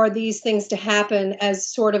for these things to happen as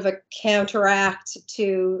sort of a counteract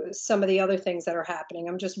to some of the other things that are happening?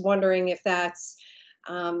 I'm just wondering if that's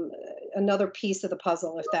another piece of the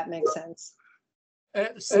puzzle, if that makes sense.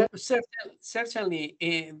 Certainly,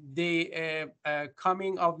 the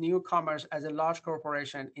coming of newcomers as a large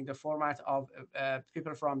corporation in the format of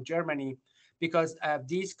people from Germany, because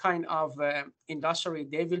these kind of industry,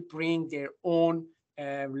 they will bring their own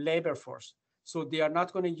labor force. So they are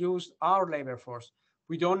not going to use our labor force.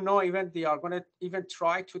 We don't know even they are going to even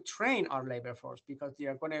try to train our labor force, because they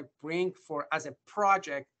are going to bring for as a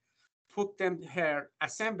project, put them here,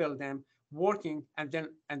 assemble them, working, and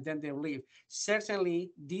then they leave.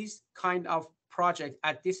 Certainly, these kind of project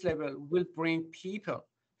at this level will bring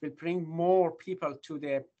more people to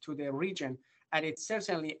the region, and it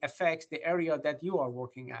certainly affects the area that you are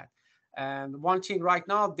working at. And one thing right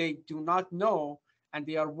now they do not know, and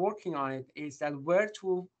they are working on it, is that where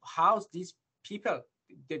to house these people.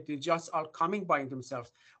 They just are coming by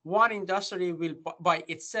themselves. One industry will by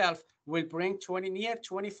itself will bring near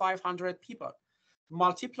 2,500 people.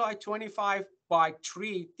 Multiply 25 by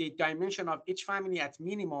 3, the dimension of each family at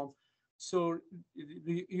minimum. So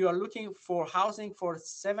you are looking for housing for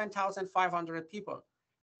 7,500 people.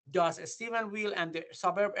 Does Stephenville and the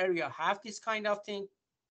suburb area have this kind of thing?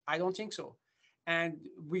 I don't think so. And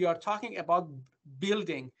we are talking about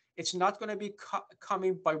building. It's not going to be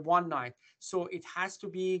coming by one night. So it has to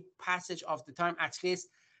be passage of the time, at least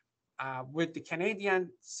with the Canadian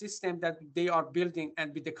system that they are building,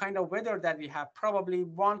 and with the kind of weather that we have, probably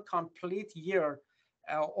one complete year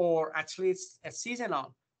or at least a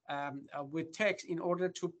seasonal would take in order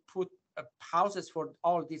to put houses for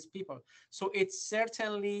all these people. So it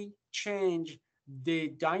certainly changed the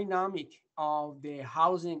dynamic of the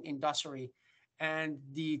housing industry and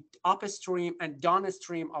the upstream and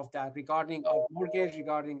downstream of that, regarding of mortgage,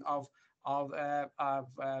 regarding of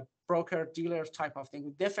broker dealer type of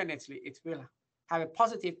thing. Definitely it will have a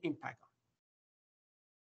positive impact.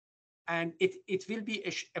 And it will be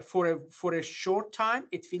for a short time.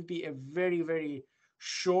 It will be a very, very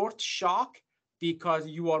short shock, because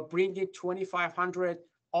you are bringing 2,500.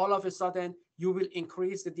 All of a sudden you will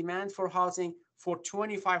increase the demand for housing for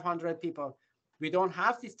 2,500 people. We don't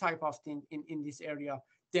have this type of thing in this area.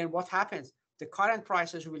 Then what happens? The current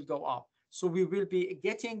prices will go up. So we will be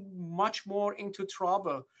getting much more into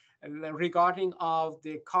trouble regarding of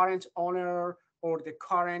the current owner or the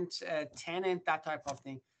current tenant, that type of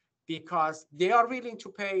thing, because they are willing to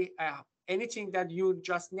pay anything that you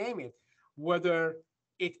just name it, whether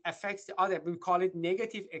it affects the other. We call it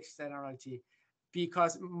negative externality,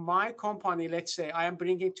 because my company, let's say I am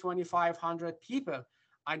bringing 2,500 people.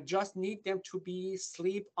 I just need them to be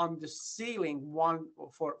sleep on the ceiling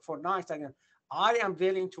for nights. I am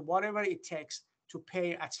willing to whatever it takes to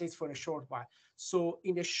pay at least for a short while. So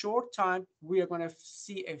in a short time, we are going to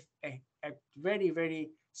see a very,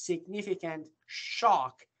 very significant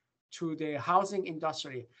shock to the housing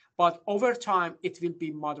industry. But over time, it will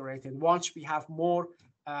be moderated once we have more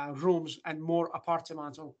rooms and more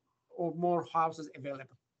apartments or more houses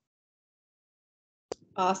available.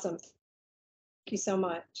 Awesome. Thank you so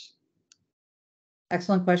much.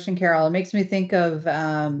 Excellent question, Carol. It makes me think of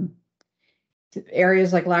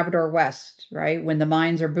areas like Labrador West, right? When the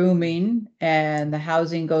mines are booming and the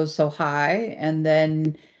housing goes so high. And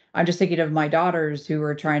then I'm just thinking of my daughters who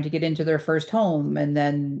are trying to get into their first home. And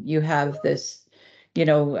then you have this,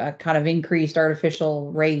 kind of increased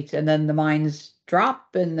artificial rate. And then the mines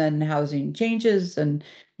drop and then housing changes. And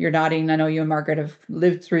you're nodding. I know you and Margaret have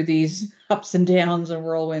lived through these ups and downs and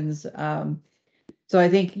whirlwinds. So I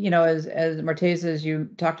think, as Morteza, as you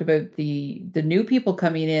talked about the new people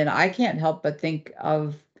coming in, I can't help but think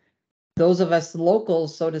of those of us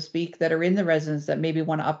locals, so to speak, that are in the residence that maybe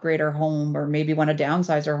want to upgrade our home or maybe want to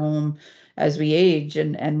downsize our home as we age,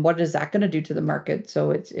 and what is that going to do to the market?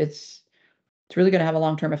 So it's really going to have a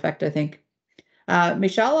long-term effect, I think.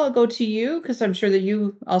 Michelle, I'll go to you because I'm sure that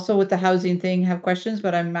you also with the housing thing have questions,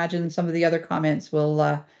 but I imagine some of the other comments will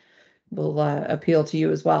appeal to you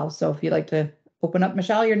as well. So if you'd like to open up,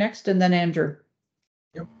 Michelle, you're next, and then Andrew.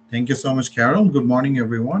 Yep. Thank you so much, Carol. Good morning,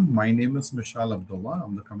 everyone. My name is Michelle Abdullah.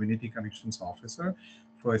 I'm the Community Connections Officer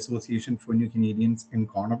for Association for New Canadians in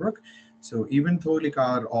Corner Brook. So even though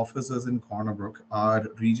our office is in Corner Brook, our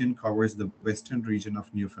region covers the western region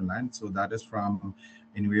of Newfoundland. So that is from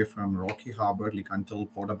anywhere from Rocky Harbour until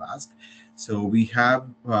Port aux Basques. So we have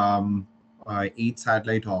 8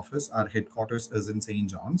 satellite office. Our headquarters is in St.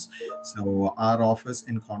 John's. So our office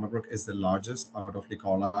in Corner Brook is the largest out of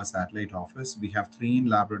all our satellite office. We have 3 in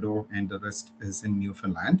Labrador and the rest is in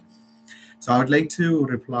Newfoundland. So I would like to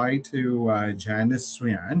reply to Janice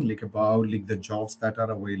Srian about the jobs that are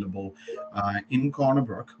available in Corner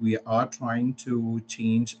Brook. We are trying to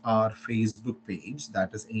change our Facebook page,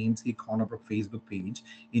 that is ANC Corner Brook Facebook page,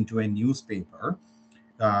 into a newspaper.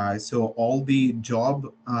 So all the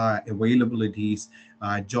job availabilities,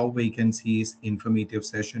 job vacancies, informative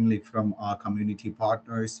session from our community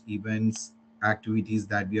partners, events, activities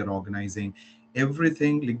that we are organizing,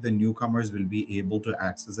 everything the newcomers will be able to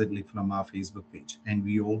access it from our Facebook page. And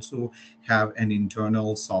we also have an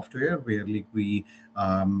internal software where we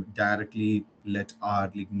directly let our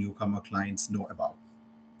newcomer clients know about.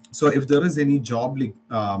 So if there is any job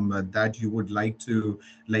that you would like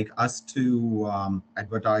us to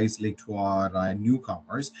advertise to our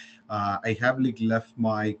newcomers, I have left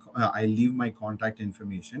my I leave my contact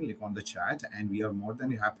information on the chat, and we are more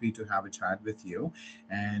than happy to have a chat with you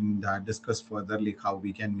and discuss further how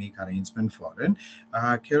we can make arrangement for it.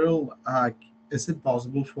 Carol, is it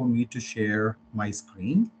possible for me to share my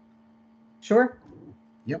screen? Sure.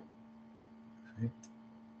 Yep. Right.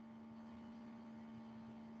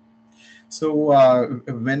 So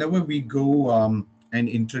whenever we go and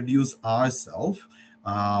introduce ourselves,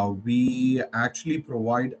 we actually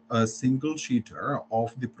provide a single sheeter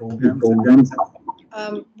of the programs.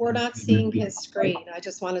 We're not seeing his screen. I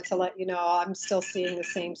just wanted to let you know I'm still seeing the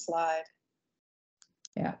same slide.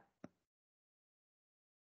 Yeah.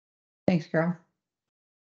 Thanks, Carol.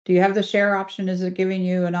 Do you have the share option? Is it giving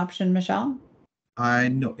you an option, Michelle?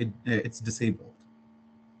 No, it's disabled.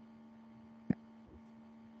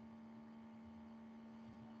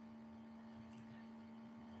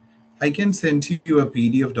 I can send you a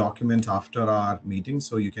PDF document after our meeting,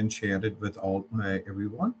 so you can share it with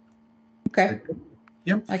everyone. Okay.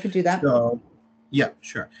 Yeah, I could do that. So, yeah,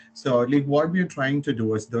 sure. So what we're trying to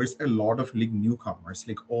do is there's a lot of newcomers,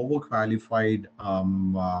 overqualified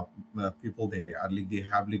people there. They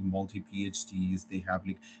have multi PhDs, they have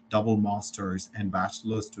double masters and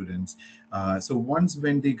bachelor students. So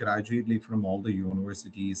when they graduate from all the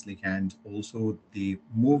universities, and also they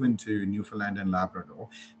move into Newfoundland and Labrador,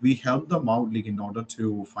 we help them out in order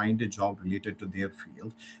to find a job related to their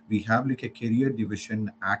field. We have a career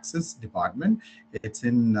division access department. It's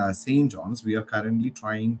in St. John's. We are currently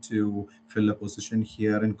trying to fill a position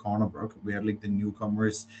here in Corner Brook, where the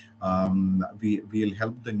newcomers, we'll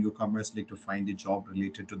help the newcomers to find a job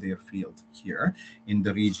related to their field here in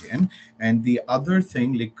the region. And the other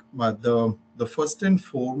thing, the the first and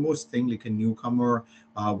foremost thing like a newcomer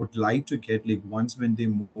would like to get like once when they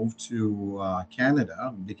move to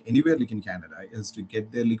Canada, like anywhere like in Canada, is to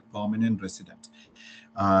get their like permanent resident.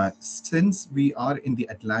 Since we are in the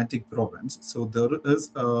Atlantic province, so there is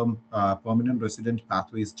permanent resident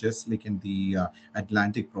pathways just like in the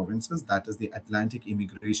Atlantic provinces. That is the Atlantic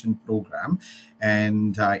Immigration Program,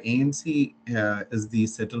 and ANC is the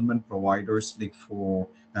settlement providers like for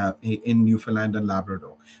in Newfoundland and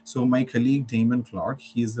Labrador. So my colleague Damon Clark,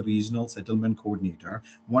 he is the regional settlement coordinator.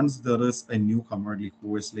 Once there is a newcomer like,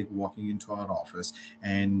 who is like walking into our office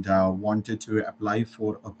and wanted to apply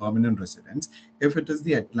for a permanent residence, if it is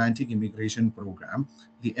the Atlantic Immigration Program,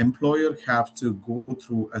 the employer have to go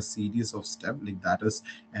through a series of steps. Like that is,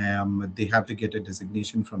 they have to get a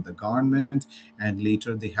designation from the government, and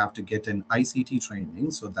later they have to get an ICT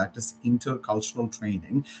training. So that is intercultural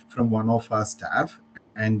training from one of our staff,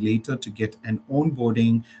 and later to get an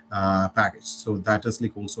onboarding package. So that is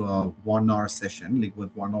like also a 1 hour session like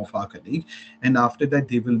with one of our colleagues. And after that,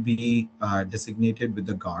 they will be designated with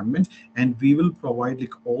the government, and we will provide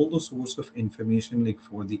like all the source of information like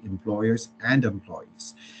for the employers and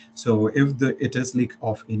employees. So if it is like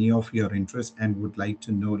of any of your interest and would like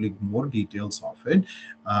to know like more details of it,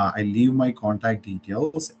 I leave my contact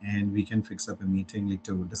details and we can fix up a meeting like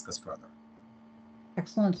to discuss further.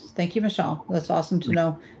 Excellent. Thank you, Michelle. That's awesome to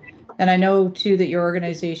know. And I know too that your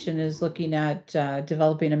organization is looking at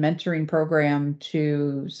developing a mentoring program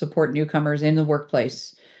to support newcomers in the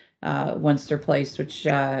workplace once they're placed, which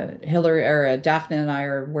Hillary or Daphne and I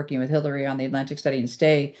are working with Hillary on the Atlantic Study and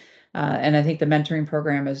Stay. And I think the mentoring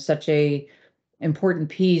program is such a important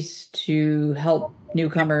piece to help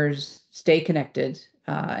newcomers stay connected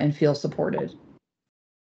and feel supported.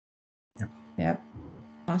 Yep.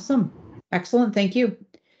 Awesome. Excellent. Thank you.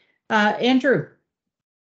 Andrew.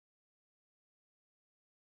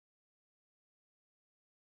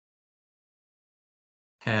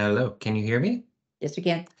 Hello, can you hear me? Yes, we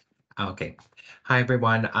can. Okay. Hi,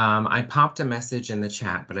 everyone. I popped a message in the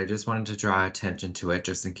chat, but I just wanted to draw attention to it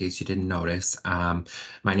just in case you didn't notice.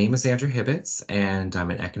 My name is Andrew Hibbets, and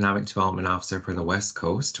I'm an Economic Development Officer for the West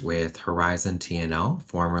Coast with Horizon TNL,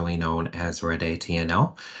 formerly known as Red A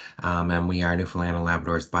TNL. And we are Newfoundland and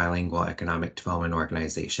Labrador's bilingual economic development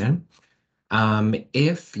organization.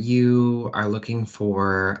 If you are looking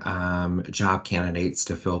for job candidates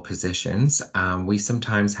to fill positions, we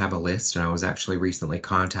sometimes have a list, and I was actually recently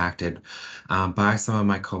contacted by some of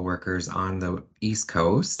my coworkers on the East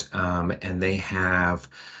Coast, and they have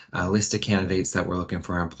a list of candidates that were looking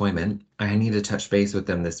for employment. I need to touch base with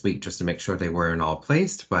them this week just to make sure they weren't all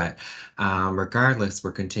placed, but regardless,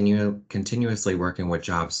 we're continuously working with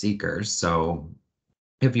job seekers. So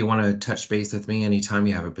if you want to touch base with me anytime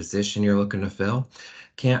you have a position you're looking to fill,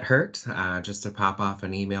 can't hurt just to pop off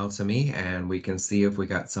an email to me, and we can see if we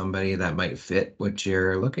got somebody that might fit what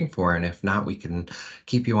you're looking for. And if not, we can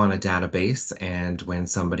keep you on a database, and when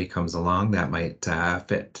somebody comes along that might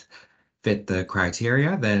fit the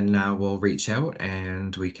criteria, then we'll reach out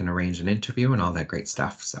and we can arrange an interview and all that great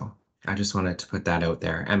stuff. So I just wanted to put that out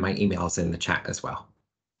there, and my email is in the chat as well.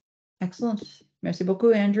 Excellent. Merci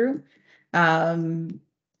beaucoup, Andrew.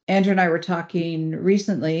 Andrew and I were talking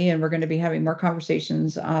recently, and we're going to be having more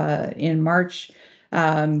conversations in March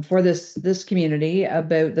for this community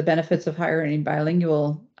about the benefits of hiring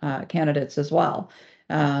bilingual candidates as well,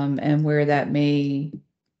 and where that may,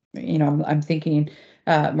 I'm thinking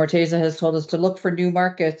Morteza has told us to look for new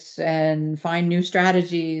markets and find new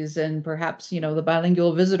strategies, and perhaps the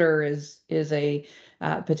bilingual visitor is a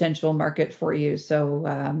potential market for you.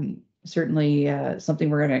 So certainly something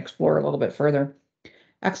we're going to explore a little bit further.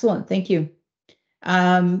 Excellent. Thank you.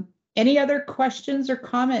 Any other questions or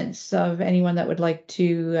comments of anyone that would like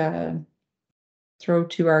to throw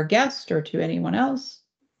to our guest or to anyone else?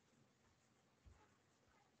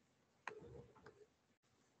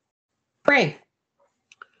 Ray.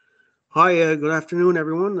 Hi, good afternoon,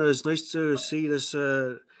 everyone. It's nice to see this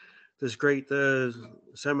this great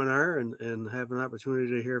seminar and have an opportunity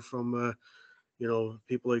to hear from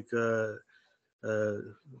people like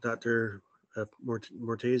Dr.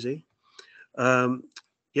 Morteza.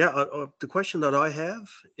 The question that I have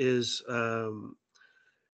is,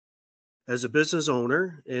 as a business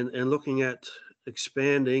owner and looking at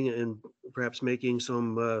expanding and perhaps making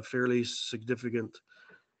some fairly significant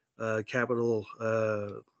capital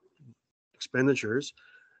expenditures,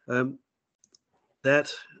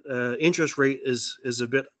 that interest rate is a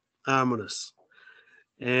bit ominous,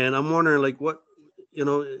 and I'm wondering, like, what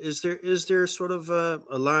is there sort of a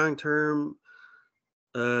long-term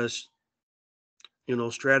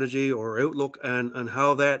strategy or outlook and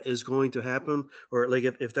how that is going to happen, or like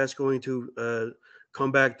if that's going to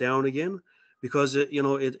come back down again, because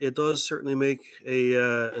it does certainly make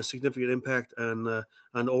a significant impact on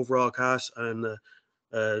overall costs and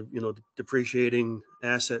depreciating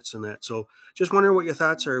assets and that. So just wondering what your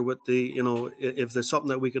thoughts are with the, if there's something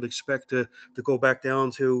that we could expect to go back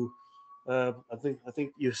down to. I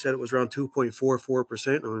think you said it was around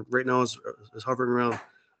 2.44%, and right now it's hovering around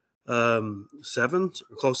 7,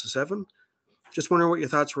 close to 7. Just wondering what your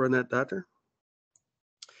thoughts were on that, Doctor.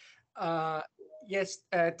 Yes,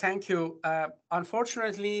 thank you.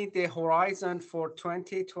 Unfortunately, the horizon for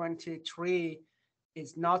 2023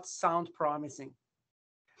 is not sound promising.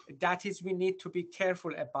 That is, we need to be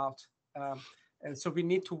careful about. And so we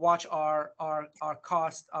need to watch our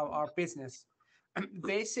cost, our business.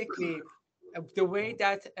 Basically, the way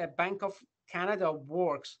that Bank of Canada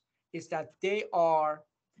works is that they are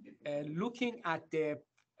looking at the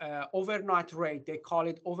overnight rate. They call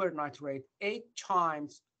it overnight rate 8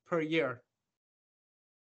 times per year.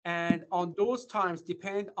 And on those times,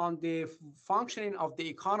 depend on the functioning of the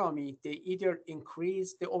economy, they either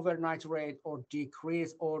increase the overnight rate or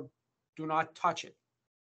decrease or do not touch it.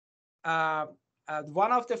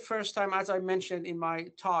 One of the first time, as I mentioned in my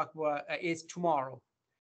talk, is tomorrow.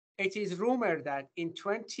 It is rumored that in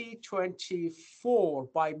 2024,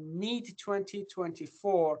 by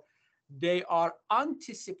mid-2024, they are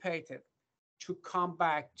anticipated to come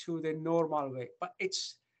back to the normal way. But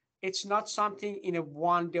it's not something in a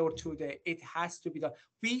 1 day or 2 day. It has to be done.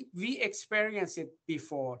 We experienced it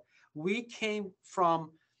before. We came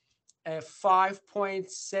from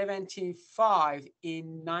 5.75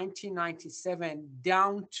 in 1997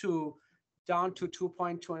 down to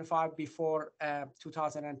 2.25 before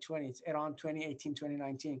 2020. It's around 2018,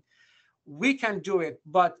 2019. We can do it,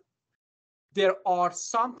 but there are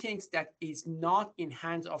some things that is not in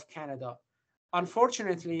hands of Canada.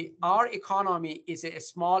 Unfortunately, our economy is a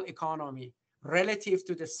small economy relative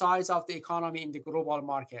to the size of the economy in the global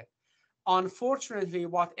market. Unfortunately,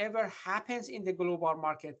 whatever happens in the global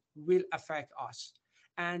market will affect us.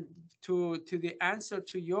 And to the answer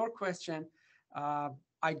to your question,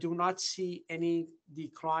 I do not see any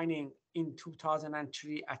declining in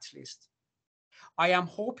 2003 at least. I am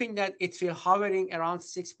hoping that it will hovering around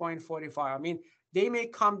 6.45. I mean, they may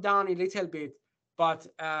come down a little bit, but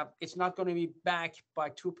it's not going to be back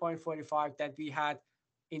by 2.45 that we had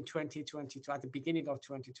in 2022, at the beginning of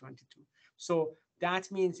 2022. So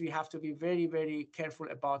that means we have to be very, very careful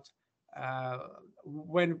about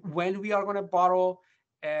when we are going to borrow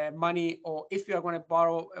money, or if we are going to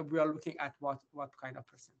borrow, we are looking at what kind of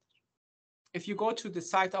percentage. If you go to the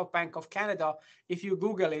site of Bank of Canada, if you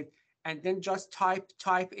Google it, and then just type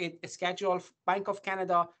it, a schedule, Bank of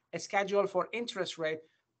Canada, a schedule for interest rate,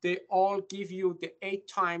 they all give you the 8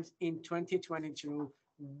 times in 2022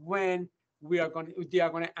 when they are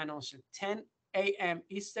going to announce it. 10 a.m.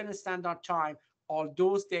 Eastern Standard Time, all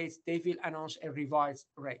those days, they will announce a revised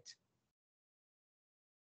rate.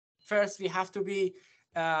 First, we have to be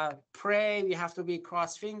pray, we have to be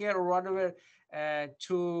cross finger or whatever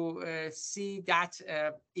to see that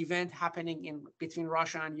event happening between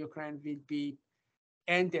Russia and Ukraine will be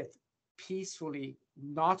ended peacefully,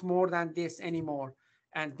 not more than this anymore.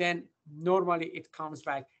 And then normally it comes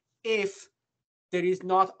back if there is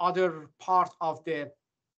not other part of the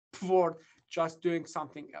world just doing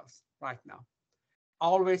something else right now.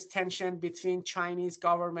 Always tension between Chinese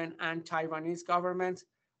government and Taiwanese government,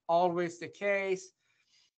 always the case.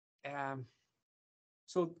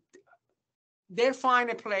 So they find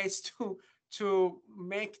a place to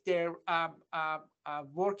make their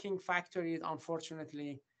working factories,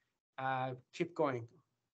 unfortunately, keep going.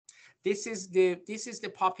 This is the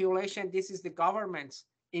population, this is the governments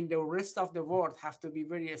in the rest of the world have to be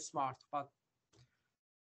very smart. But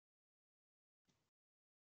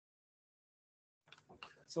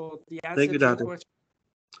so the answer Thank you, to your Doctor. question.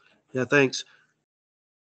 Yeah, thanks.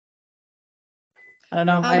 I don't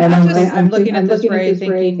know. I'm I'm looking at this, Ray,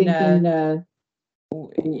 thinking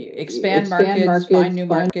expand markets, find new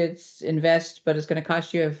markets, invest, but it's going to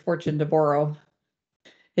cost you a fortune to borrow.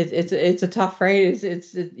 It's a tough phrase.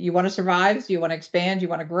 It's you want to survive, so you want to expand, you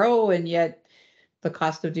want to grow, and yet the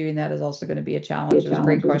cost of doing that is also going to be a challenge. It's a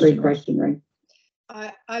great question, Ray.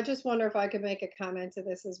 I just wonder if I could make a comment to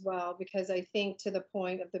this as well, because I think to the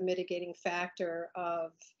point of the mitigating factor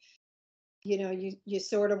of, you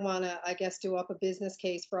sort of want to, I guess, do up a business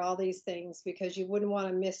case for all these things, because you wouldn't want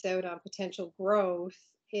to miss out on potential growth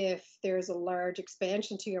if there's a large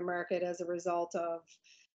expansion to your market as a result of,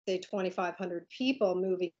 say, 2,500 people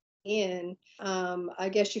moving in, I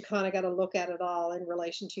guess you kind of got to look at it all in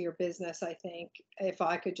relation to your business, I think, if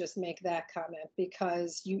I could just make that comment,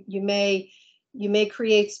 because you may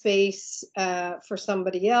create space for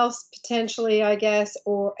somebody else potentially, I guess,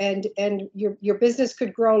 or and your business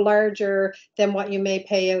could grow larger than what you may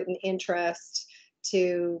pay out in interest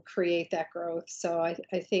to create that growth. So I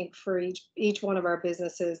think for each one of our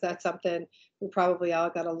businesses, that's something we probably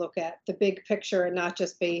all got to look at the big picture and not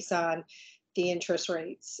just base on the interest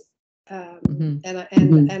rates.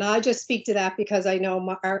 And I just speak to that because I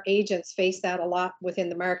know our agents face that a lot within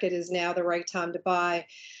the market. Is now the right time to buy?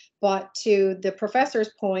 But to the professor's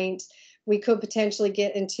point, we could potentially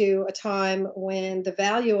get into a time when the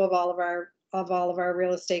value of all of our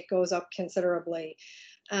real estate goes up considerably.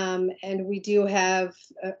 And we do have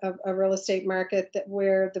a real estate market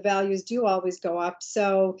where the values do always go up.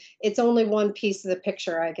 So it's only one piece of the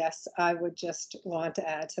picture, I guess. I would just want to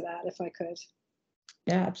add to that if I could.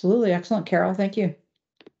 Yeah, absolutely. Excellent, Carol. Thank you.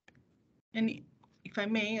 And if I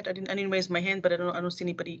may, I didn't raise my hand, but I don't see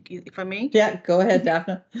anybody. If I may. Yeah, go ahead,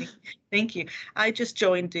 Daphne. Thank you. I just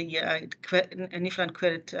joined the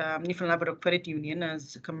Newfoundland Labrador Credit Union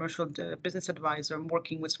as a commercial business advisor. I'm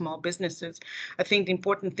working with small businesses. I think the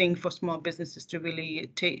important thing for small businesses to really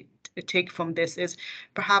take from this is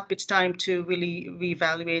perhaps it's time to really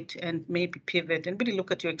reevaluate and maybe pivot and really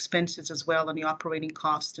look at your expenses as well and your operating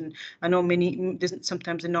costs. And I know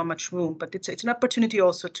sometimes there's not much room, but it's an opportunity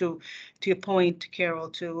also to your point, Carol,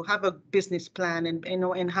 to have a business plan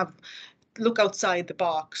and look outside the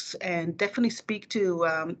box and definitely speak to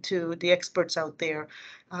the experts out there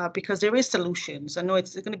because there is solutions. I know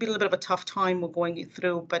it's going to be a little bit of a tough time we're going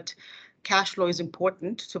through, but cash flow is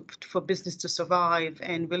important for business to survive,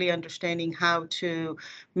 and really understanding how to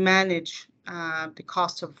manage the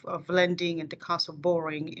cost of lending and the cost of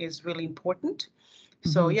borrowing is really important.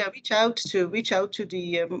 So yeah, reach out to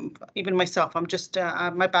the even myself. I'm just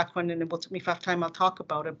my background, and if I have time, I'll talk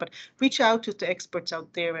about it. But reach out to the experts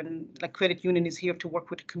out there, and like Credit Union is here to work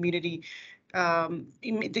with the community. I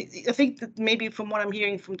think that maybe from what I'm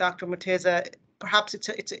hearing from Dr. Morteza, perhaps it's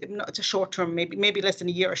a short term, maybe less than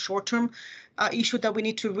a year, a short term issue that we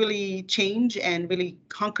need to really change and really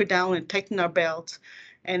hunker down and tighten our belts,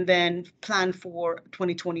 and then plan for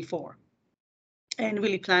 2024. And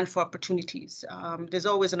really plan for opportunities. There's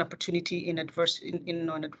always an opportunity in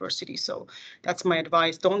adversity. So that's my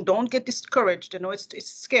advice. Don't get discouraged. You know, it's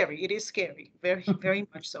scary. It is scary, very very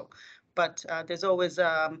much so. But there's always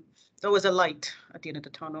a light at the end of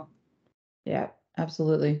the tunnel. Yeah,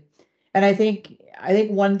 absolutely. And I think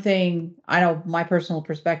one thing, I know my personal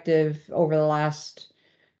perspective over the last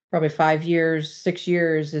probably 5 years, 6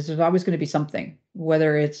 years, is there's always going to be something,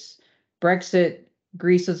 whether it's Brexit,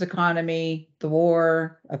 Greece's economy, the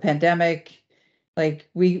war, a pandemic. Like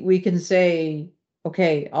we can say,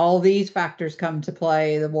 okay, all these factors come to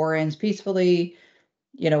play. The war ends peacefully.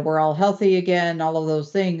 We're all healthy again, all of those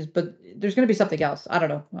things, but there's going to be something else. I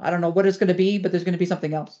don't know what it's going to be, but there's going to be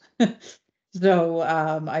something else. So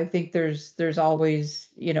I think there's always,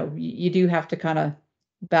 you do have to kind of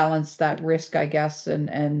balance that risk, I guess.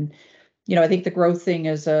 And I think the growth thing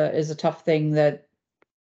is a tough thing that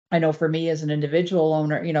I know for me as an individual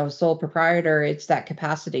owner, sole proprietor, it's that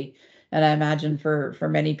capacity. And I imagine for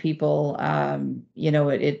many people,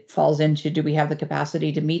 it falls into, do we have the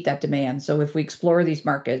capacity to meet that demand? So if we explore these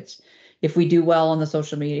markets, if we do well on the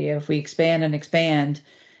social media, if we expand,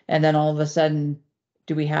 and then all of a sudden,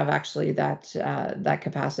 do we have actually that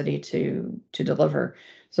capacity to deliver?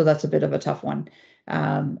 So that's a bit of a tough one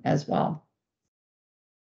as well.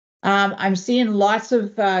 I'm seeing lots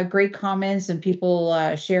of great comments and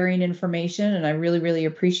people sharing information, and I really, really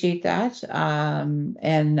appreciate that.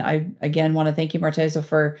 And I, again, want to thank you, Morteza,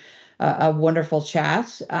 for a wonderful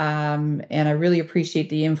chat. And I really appreciate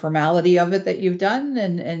the informality of it that you've done.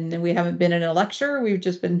 And we haven't been in a lecture. We've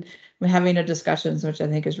just been having a discussions, which I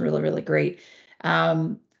think is really, really great.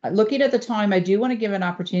 Looking at the time, I do want to give an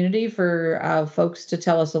opportunity for folks to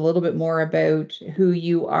tell us a little bit more about who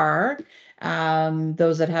you are.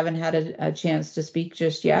 Those that haven't had a chance to speak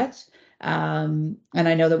just yet. And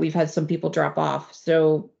I know that we've had some people drop off.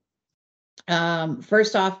 So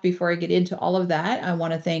first off, before I get into all of that, I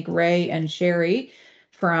want to thank Ray and Sherry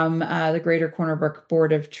from the Greater Corner Brook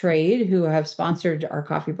Board of Trade, who have sponsored our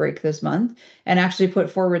coffee break this month and actually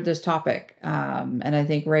put forward this topic. And I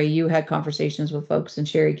think, Ray, you had conversations with folks, and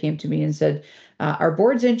Sherry came to me and said, our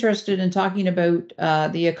board's interested in talking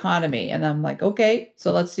about the economy. And I'm like, okay,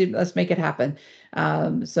 so let's make it happen.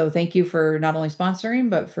 So thank you for not only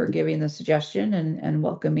sponsoring, but for giving the suggestion and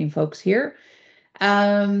welcoming folks here.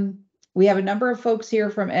 We have a number of folks here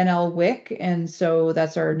from NLWIC, and so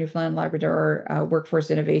that's our Newfoundland Labrador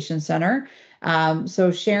Workforce Innovation Center.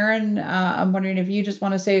 So Sharon, I'm wondering if you just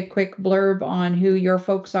want to say a quick blurb on who your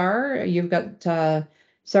folks are. You've got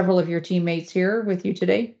several of your teammates here with you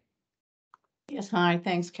today. Yes, hi,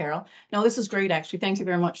 thanks, Carol. No, this is great, actually. Thank you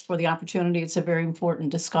very much for the opportunity. It's a very important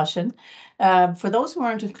discussion. For those who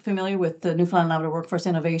aren't familiar with the Newfoundland Labrador Workforce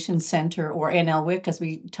Innovation Center, or NLWIC, as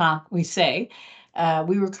we say,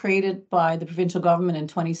 we were created by the provincial government in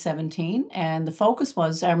 2017, and the focus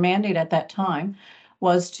was, our mandate at that time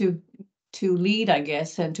was to lead, I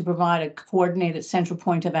guess, and to provide a coordinated central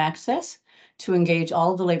point of access to engage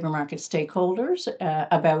all of the labor market stakeholders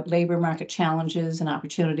about labor market challenges and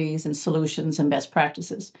opportunities and solutions and best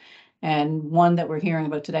practices. And one that we're hearing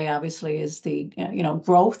about today, obviously, is the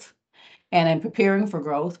growth and preparing for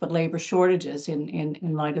growth, but labor shortages in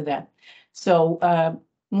light of that. So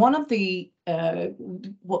one of the our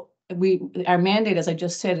mandate, as I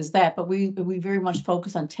just said, is that, but we very much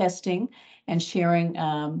focus on testing and sharing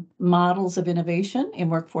models of innovation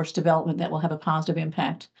in workforce development that will have a positive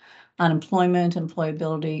impact on employment,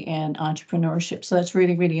 employability, and entrepreneurship. So that's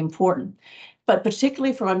really, really important, but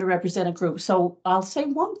particularly for underrepresented groups. So I'll say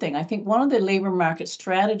one thing. I think one of the labor market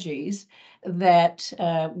strategies that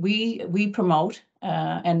we promote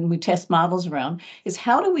and we test models around is,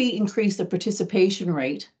 how do we increase the participation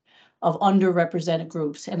rate of underrepresented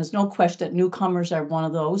groups? And there's no question that newcomers are one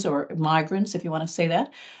of those, or migrants, if you want to say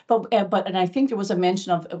that. And I think there was a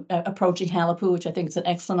mention of approaching Halapu, which I think is an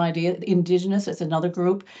excellent idea. Indigenous is another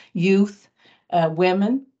group, youth,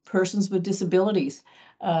 women, persons with disabilities,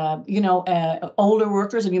 older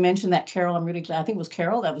workers. And you mentioned that, Carol. I'm really glad. I think it was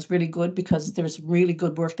Carol. That was really good, because there's really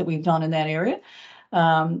good work that we've done in that area.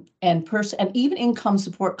 And even income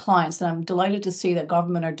support clients. And I'm delighted to see that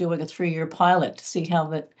government are doing a 3-year pilot to see how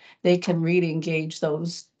that they can really engage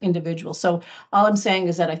those individuals. So all I'm saying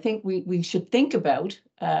is that I think we should think about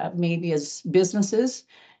maybe as businesses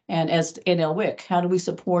and as NLWIC, how do we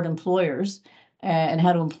support employers, and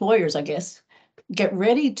how do employers, I guess, get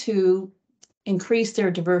ready to increase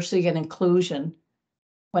their diversity and inclusion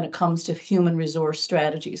when it comes to human resource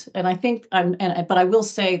strategies. And I think but I will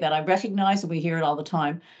say that I recognize, and we hear it all the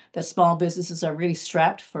time, that small businesses are really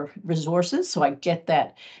strapped for resources. So I get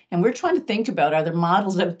that. And we're trying to think about, are there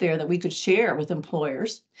models out there that we could share with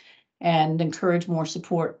employers and encourage more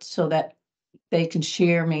support so that they can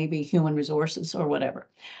share maybe human resources or whatever.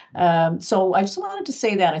 So I just wanted to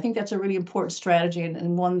say that I think that's a really important strategy,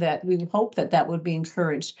 and one that we hope that would be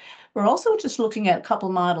encouraged. We're also just looking at a couple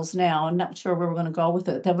models now. I'm not sure where we're going to go with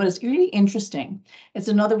it, but it's really interesting. It's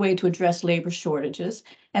another way to address labor shortages,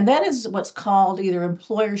 and that is what's called either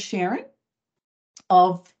employer sharing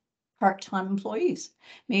of part-time employees.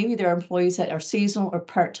 Maybe there are employees that are seasonal or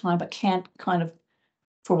part-time, but can't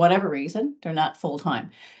for whatever reason, they're not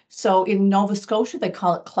full-time. So in Nova Scotia, they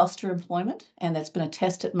call it cluster employment, and that's been a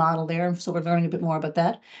tested model there. So we're learning a bit more about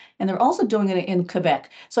that. And they're also doing it in Quebec.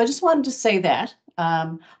 So I just wanted to say that.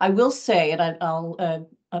 I will say, and I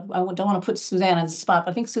don't want to put Suzanne on the spot,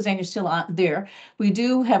 but I think, Suzanne, you're still out there. We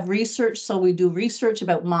do have research. So we do research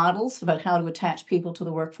about models, about how to attach people to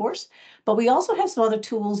the workforce. But we also have some other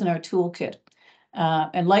tools in our toolkit.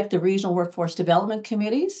 And like the regional workforce development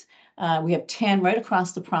committees, we have 10 right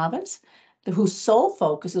across the province, whose sole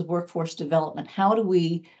focus is workforce development. How do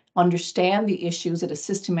we understand the issues in a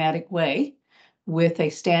systematic way with a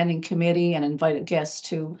standing committee and invited guests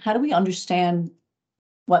to, how do we understand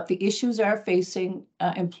what the issues are facing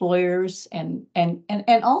employers and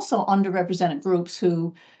also underrepresented groups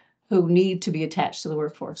who need to be attached to the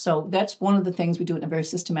workforce. So that's one of the things we do in a very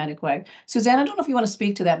systematic way. Suzanne, I don't know if you want to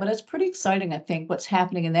speak to that, but it's pretty exciting, I think, what's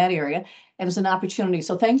happening in that area. And it's an opportunity.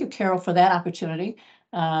 So thank you, Carol, for that opportunity,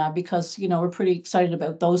 because, we're pretty excited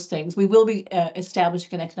about those things. We will be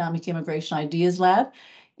establishing an economic immigration ideas lab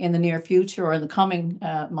in the near future, or in the coming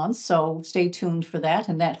months. So stay tuned for that.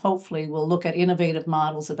 And that hopefully will look at innovative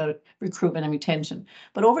models about recruitment and retention.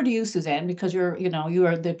 But over to you, Suzanne, because you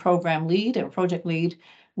are the program lead or project lead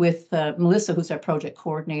with Melissa, who's our project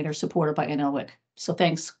coordinator, supported by NLWIC. So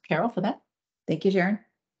thanks, Carol, for that. Thank you, Sharon.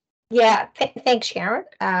 Yeah, thanks, Sharon.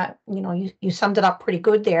 You summed it up pretty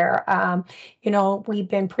good there. We've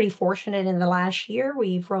been pretty fortunate in the last year.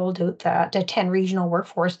 We've rolled out the 10 regional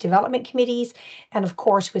workforce development committees. And of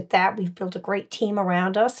course, with that, we've built a great team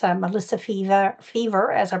around us. Melissa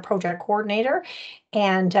Fever as our project coordinator.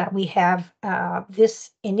 And we have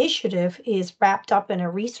this initiative is wrapped up in a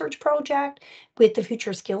research project with the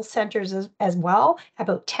Future Skills Centers as well,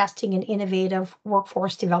 about testing an innovative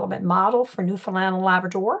workforce development model for Newfoundland and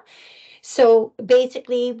Labrador. So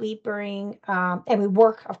basically, we bring and we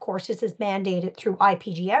work, of course, this is mandated through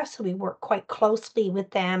IPGS, so we work quite closely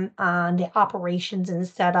with them on the operations and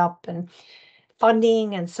setup and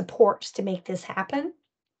funding and supports to make this happen.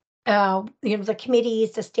 The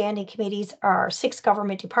committees, the standing committees are 6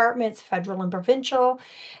 government departments, federal and provincial,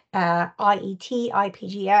 IET,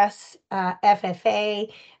 IPGS,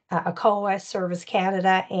 FFA, ACOA, Service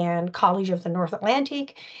Canada, and College of the North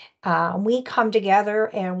Atlantic. We come together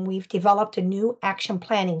and we've developed a new action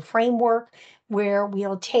planning framework where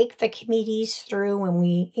we'll take the committees through and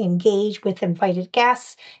we engage with invited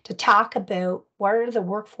guests to talk about what are the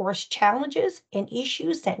workforce challenges and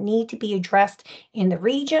issues that need to be addressed in the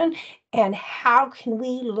region, and how can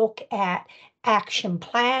we look at action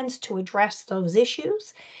plans to address those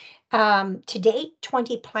issues. To date,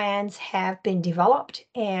 20 plans have been developed,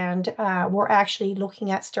 and we're actually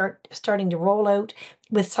looking at starting to roll out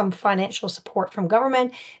with some financial support from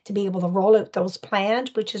government to be able to roll out those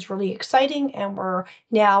plans, which is really exciting. And we're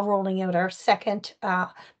now rolling out our second,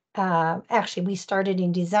 actually, we started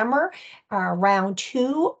in December, round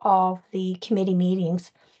 2 of the committee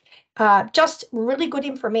meetings. Just really good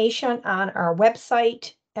information on our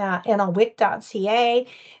website, nlwic.ca,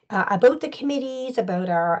 about the committees, about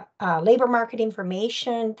our labor market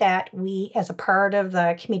information that we, as a part of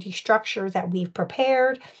the committee structure that we've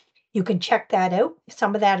prepared. You can check that out.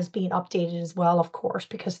 Some of that is being updated as well, of course,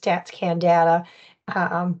 because StatsCan data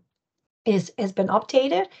has been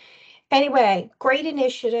updated. Anyway, great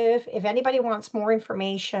initiative. If anybody wants more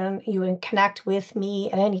information, you can connect with me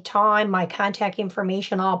at any time. My contact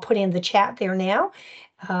information, I'll put in the chat there now.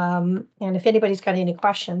 And if anybody's got any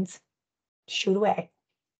questions, shoot away.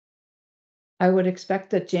 I would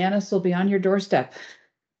expect that Janice will be on your doorstep.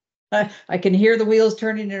 I can hear the wheels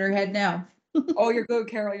turning in her head now. Oh, you're good,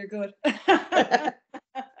 Carol. You're good.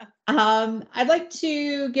 I'd like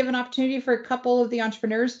to give an opportunity for a couple of the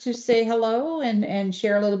entrepreneurs to say hello and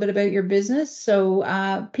share a little bit about your business.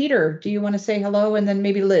 So, Peter, do you want to say hello? And then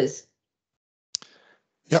maybe Liz.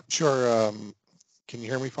 Yep, sure. Can you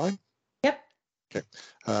hear me fine? Yep. Okay.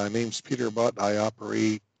 Name's Peter Butt. I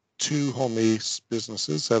operate 2 home-based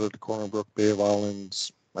businesses out of the Corner Brook Bay of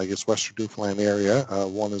Islands, I guess, Western Newfoundland area.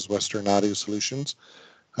 One is Western Audio Solutions.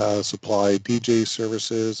 Supply DJ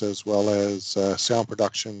services as well as sound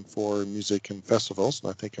production for music and festivals. And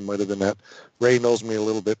I think it might have been that Ray knows me a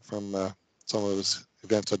little bit from some of his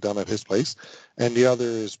events I've done at his place. And the other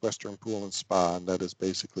is Western Pool and Spa, and that is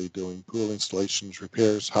basically doing pool installations,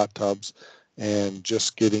 repairs, hot tubs, and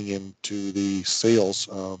just getting into the sales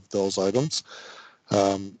of those items.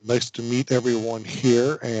 Nice to meet everyone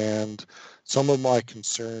here, and some of my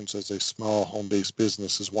concerns as a small home-based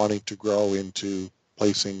business is wanting to grow into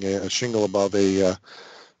placing a shingle above a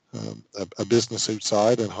business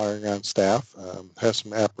outside and hiring on staff. Have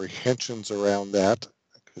some apprehensions around that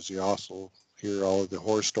because you also hear all of the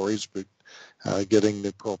horror stories, but getting the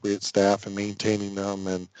appropriate staff and maintaining them.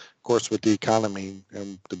 And of course, with the economy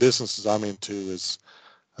and the businesses I'm into is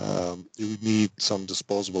you need some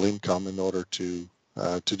disposable income in order to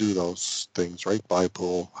do those things, right? Buy a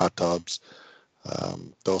pool, hot tubs,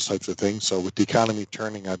 those types of things. So with the economy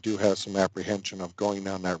turning, I do have some apprehension of going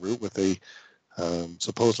down that route with a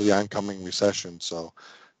supposedly oncoming recession. So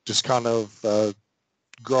just kind of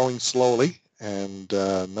growing slowly, and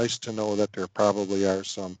nice to know that there probably are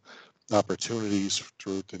some opportunities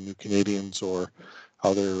through the New Canadians or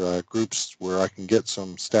other groups where I can get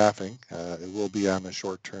some staffing. It will be on a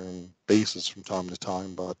short-term basis from time to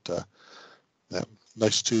time, but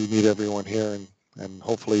nice to meet everyone here and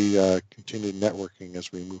hopefully continue networking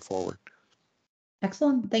as we move forward.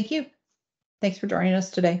 Excellent. Thank you. Thanks for joining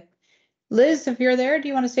us today. Liz, if you're there, do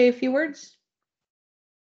you want to say a few words?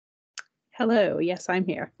 Hello. Yes, I'm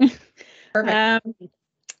here. Perfect.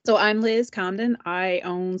 So I'm Liz Condon. I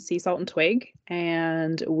own Sea Salt and Twig,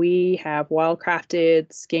 and we have wildcrafted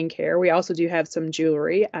skincare. We also do have some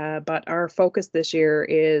jewelry, but our focus this year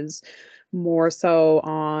is more so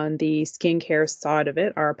on the skincare side of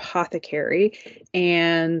it, our apothecary.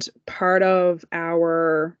 And part of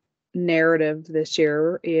our narrative this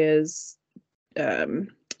year is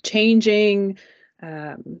changing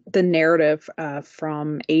the narrative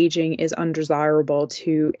from aging is undesirable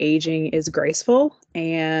to aging is graceful,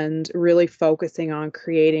 and really focusing on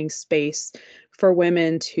creating space for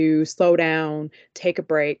women to slow down, take a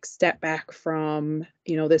break, step back from,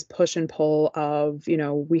 this push and pull of,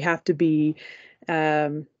 we have to be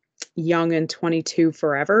young and 22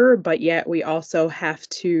 forever, but yet we also have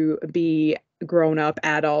to be grown-up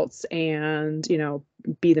adults and, you know,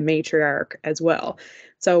 be the matriarch as well.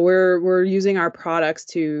 So we're using our products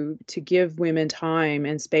to give women time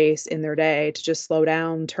and space in their day to just slow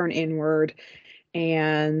down, turn inward,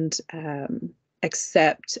 and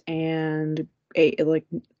accept and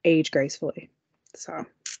age gracefully. So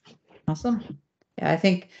awesome. Yeah, I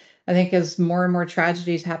think as more and more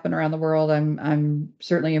tragedies happen around the world, I'm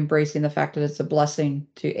certainly embracing the fact that it's a blessing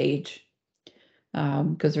to age,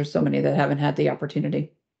 because there's so many that haven't had the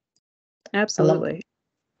opportunity. absolutely.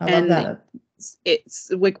 I love that.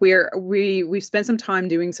 It's like we've spent some time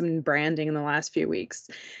doing some branding in the last few weeks,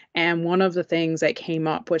 and one of the things that came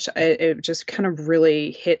up, which it just kind of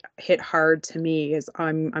really hit hard to me, is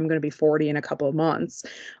I'm going to be 40 in a couple of months,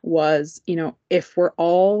 was, you know, if we're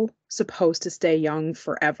all supposed to stay young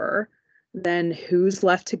forever, then who's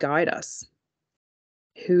left to guide us?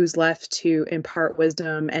 Who's left to impart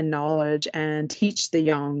wisdom and knowledge and teach the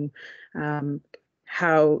young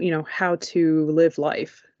how to live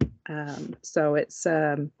life? So it's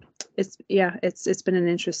been an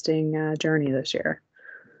interesting journey this year.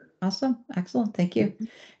 Awesome. Excellent. Thank you.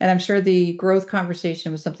 And I'm sure the growth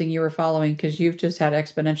conversation was something you were following, because you've just had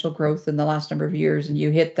exponential growth in the last number of years, and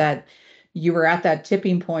you were at that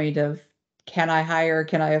tipping point of, can I hire?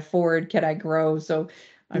 Can I afford? Can I grow? So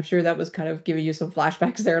I'm sure that was kind of giving you some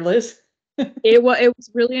flashbacks there, Liz. It was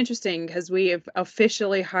really interesting because we have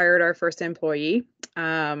officially hired our first employee.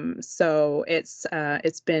 So it's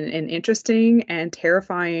been an interesting and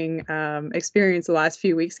terrifying experience the last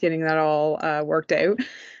few weeks getting that all worked out.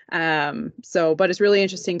 But it's really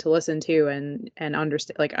interesting to listen to and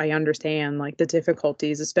understand. Like, I understand like the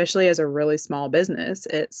difficulties, especially as a really small business.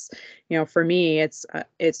 It's, you know, for me, it's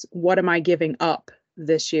what am I giving up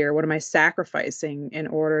this year? What am I sacrificing in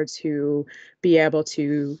order to be able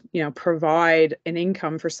to, you know, provide an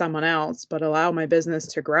income for someone else, but allow my business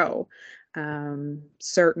to grow?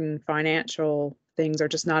 Certain financial things are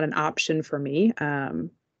just not an option for me.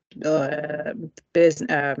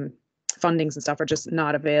 Business fundings and stuff are just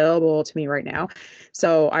not available to me right now.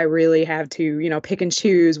 So I really have to, you know, pick and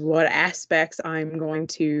choose what aspects I'm going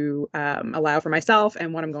to allow for myself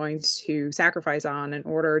and what I'm going to sacrifice on in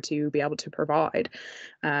order to be able to provide.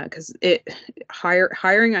 Because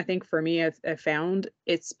hiring, I think for me, I've found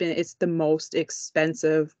it's the most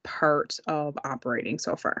expensive part of operating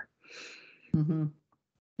so far. Mm-hmm.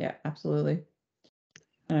 Yeah, absolutely.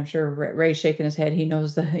 And I'm sure Ray's shaking his head. He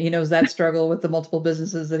knows that struggle with the multiple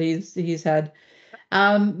businesses that he's had.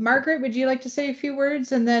 Margaret, would you like to say a few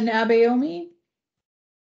words, and then Abayomi?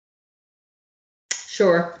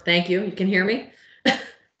 Sure. Thank you. You can hear me? I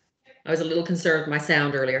was a little concerned with my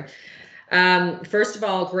sound earlier. First of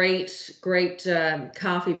all, great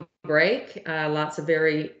coffee break. Lots of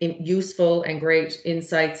very useful and great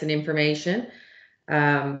insights and information.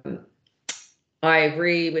 I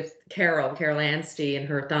agree with Carol Anstey and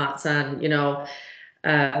her thoughts on, you know,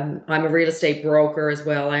 I'm a real estate broker as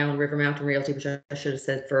well. I own River Mountain Realty, which I should have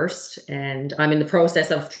said first. And I'm in the process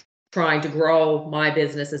of trying to grow my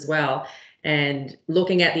business as well, and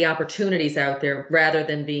looking at the opportunities out there rather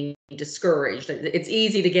than being discouraged. It's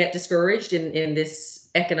easy to get discouraged in this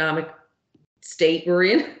economic state we're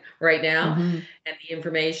in right now. Mm-hmm. And the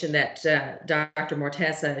information that Dr.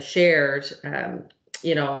 Morteza shared,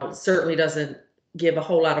 you know, certainly doesn't give a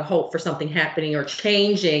whole lot of hope for something happening or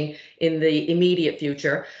changing in the immediate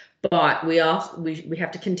future. But we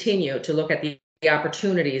have to continue to look at the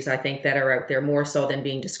opportunities, I think, that are out there, more so than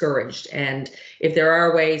being discouraged. And if there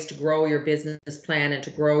are ways to grow your business plan and to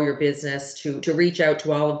grow your business, to reach out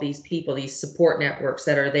to all of these people, these support networks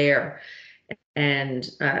that are there. And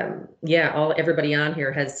everybody on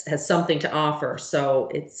here has something to offer.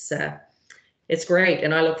 So it's great.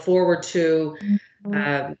 And I look forward to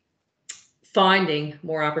finding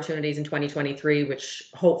more opportunities in 2023,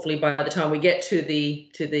 which hopefully by the time we get to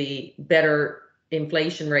the better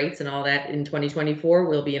inflation rates and all that in 2024,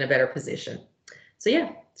 we'll be in a better position. So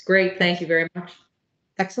yeah, it's great. Thank you very much.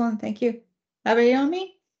 Excellent. Thank you. Abayomi?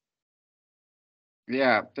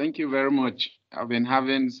 Yeah, thank you very much. I've been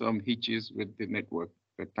having some hitches with the network,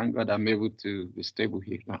 but thank God I'm able to be stable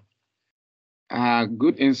here now.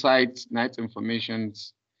 Good insights, nice information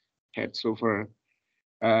had so far.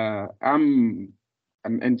 I'm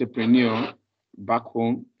an entrepreneur back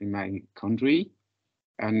home in my country,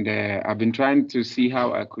 and I've been trying to see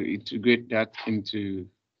how I could integrate that into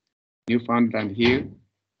Newfoundland here,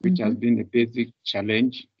 which has been a basic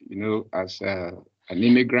challenge, you know, as an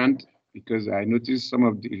immigrant, because I noticed some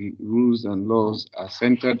of the rules and laws are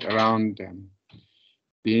centered around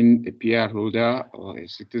being a PR holder or a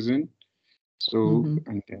citizen. So,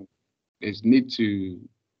 and there's need to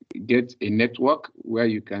get a network where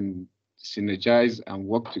you can synergize and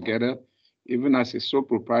work together. Even as a sole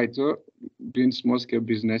proprietor, doing small scale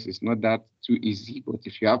business is not that too easy. But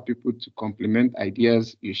if you have people to complement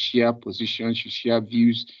ideas, you share positions, you share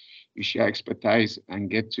views, you share expertise, and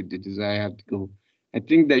get to the desired goal. I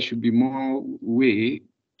think there should be more way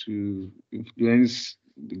to influence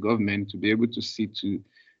the government to be able to see to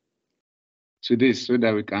this so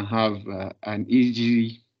that we can have an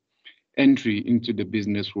easy entry into the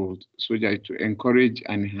business world, so that to encourage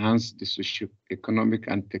and enhance the socio-economic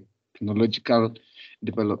and technological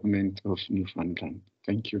development of Newfoundland.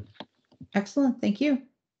 Thank you. Excellent, thank you.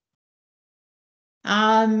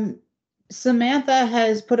 Samantha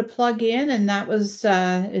has put a plug in, and that was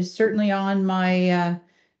is certainly on my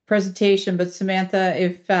presentation. But Samantha,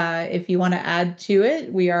 if you want to add to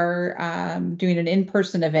it, we are doing an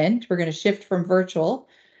in-person event. We're going to shift from virtual.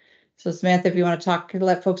 So Samantha, if you want to talk,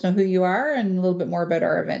 let folks know who you are and a little bit more about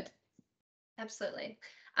our event. Absolutely.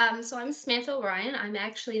 So I'm Samantha O'Brien. I'm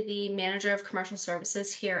actually the manager of commercial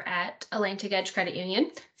services here at Atlantic Edge Credit Union,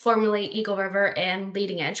 formerly Eagle River and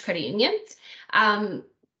Leading Edge Credit Union.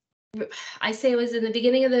 I say it was in the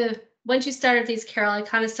beginning of once you started these, Carol, I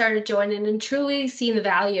kind of started joining and truly seeing the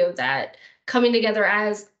value that coming together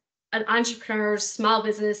as an entrepreneur's small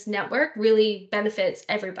business network really benefits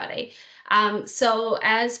everybody. So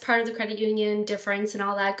as part of the credit union difference and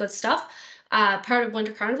all that good stuff, part of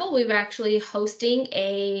Winter Carnival, we were actually hosting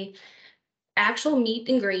a actual meet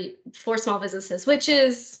and greet for small businesses, which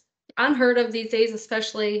is unheard of these days,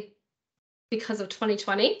 especially because of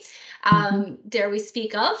 2020. Dare we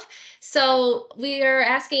speak of. So we are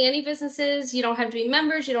asking any businesses, you don't have to be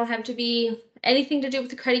members, you don't have to be anything to do with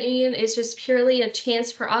the credit union. It's just purely a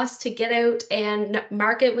chance for us to get out and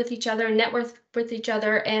market with each other, network with each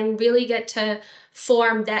other, and really get to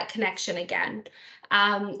form that connection again.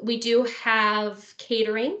 We do have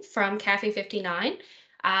catering from Cafe 59,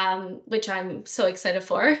 which I'm so excited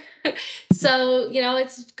for. So,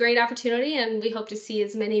 it's a great opportunity, and we hope to see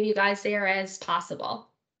as many of you guys there as possible.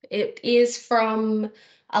 It is from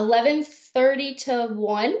 11:30 to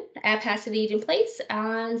 1 at Pasadena Place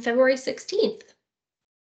on February 16th.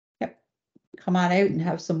 Yep. Come on out and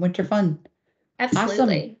have some winter fun.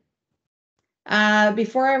 Absolutely. Awesome.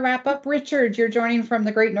 Before I wrap up, Richard, you're joining from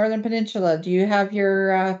the Great Northern Peninsula. Do you have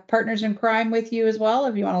your partners in crime with you as well,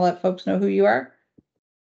 if you want to let folks know who you are?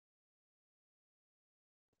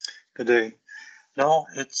 Good day. No,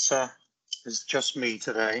 it's just me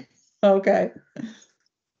today. Okay.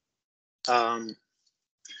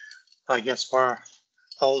 I guess for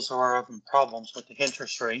those who are having problems with the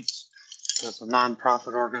interest rates, as a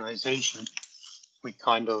nonprofit organization, we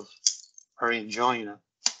kind of are enjoying it,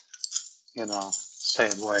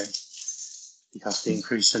 sad way, because the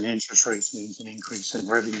increase in interest rates means an increase in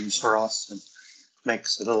revenues for us and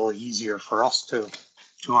makes it a little easier for us to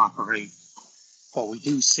operate. But we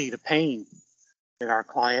do see the pain in our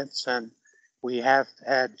clients, and we have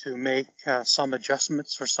had to make some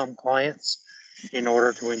adjustments for some clients in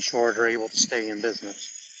order to ensure they're able to stay in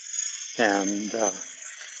business. And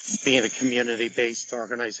being a community-based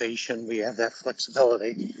organization, we have that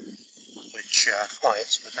flexibility, which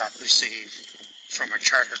clients would not receive from a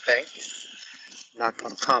charter bank. I'm not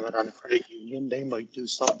going to comment on the credit union. They might do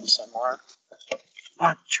something similar.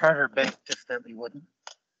 But charter bank definitely wouldn't.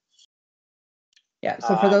 Yeah,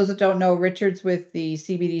 so for those that don't know, Richard's with the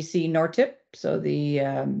CBDC NORTIP, so the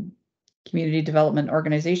Community Development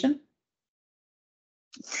Organization.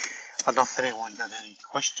 I don't know if anyone got any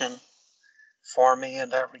question for me in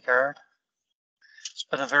that regard. It's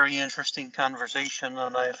been a very interesting conversation,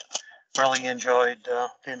 and I've really enjoyed the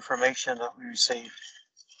information that we received.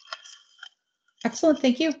 Excellent,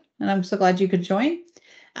 thank you. And I'm so glad you could join.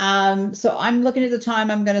 So I'm looking at the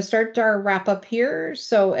time. I'm going to start our wrap up here.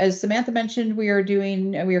 So as Samantha mentioned, we are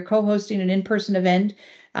co-hosting an in-person event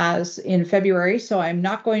in February. So I'm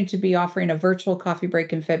not going to be offering a virtual coffee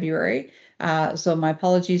break in February. So my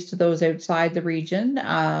apologies to those outside the region.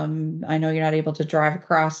 I know you're not able to drive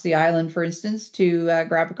across the island, for instance, to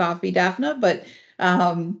grab a coffee, Daphne, but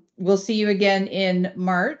we'll see you again in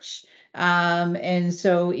March. And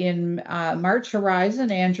so in March,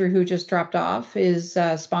 Horizon, Andrew, who just dropped off, is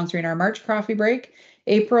sponsoring our March coffee break.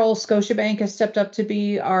 April, Scotiabank has stepped up to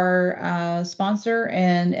be our sponsor,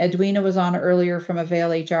 and Edwina was on earlier from Avail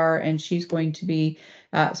HR, and she's going to be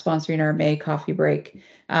sponsoring our May coffee break.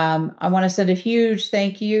 I want to send a huge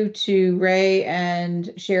thank you to Ray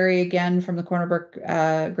and Sherry again from the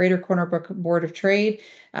Greater Corner Brook Board of Trade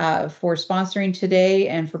for sponsoring today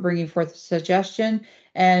and for bringing forth a suggestion.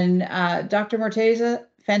 And Dr. Morteza,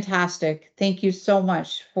 fantastic. Thank you so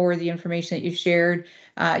much for the information that you shared,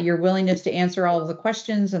 your willingness to answer all of the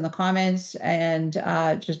questions and the comments, and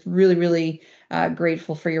just really, really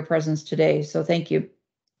grateful for your presence today. So thank you.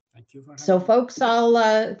 Thank you for So having me. folks,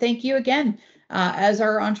 I'll thank you again. As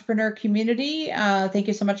our entrepreneur community, thank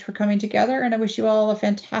you so much for coming together, and I wish you all a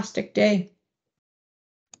fantastic day.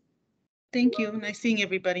 Thank you. Nice seeing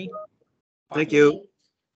everybody. Thank you.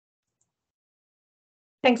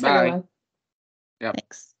 Thanks, Bye. everyone. Yep.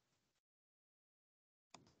 Thanks.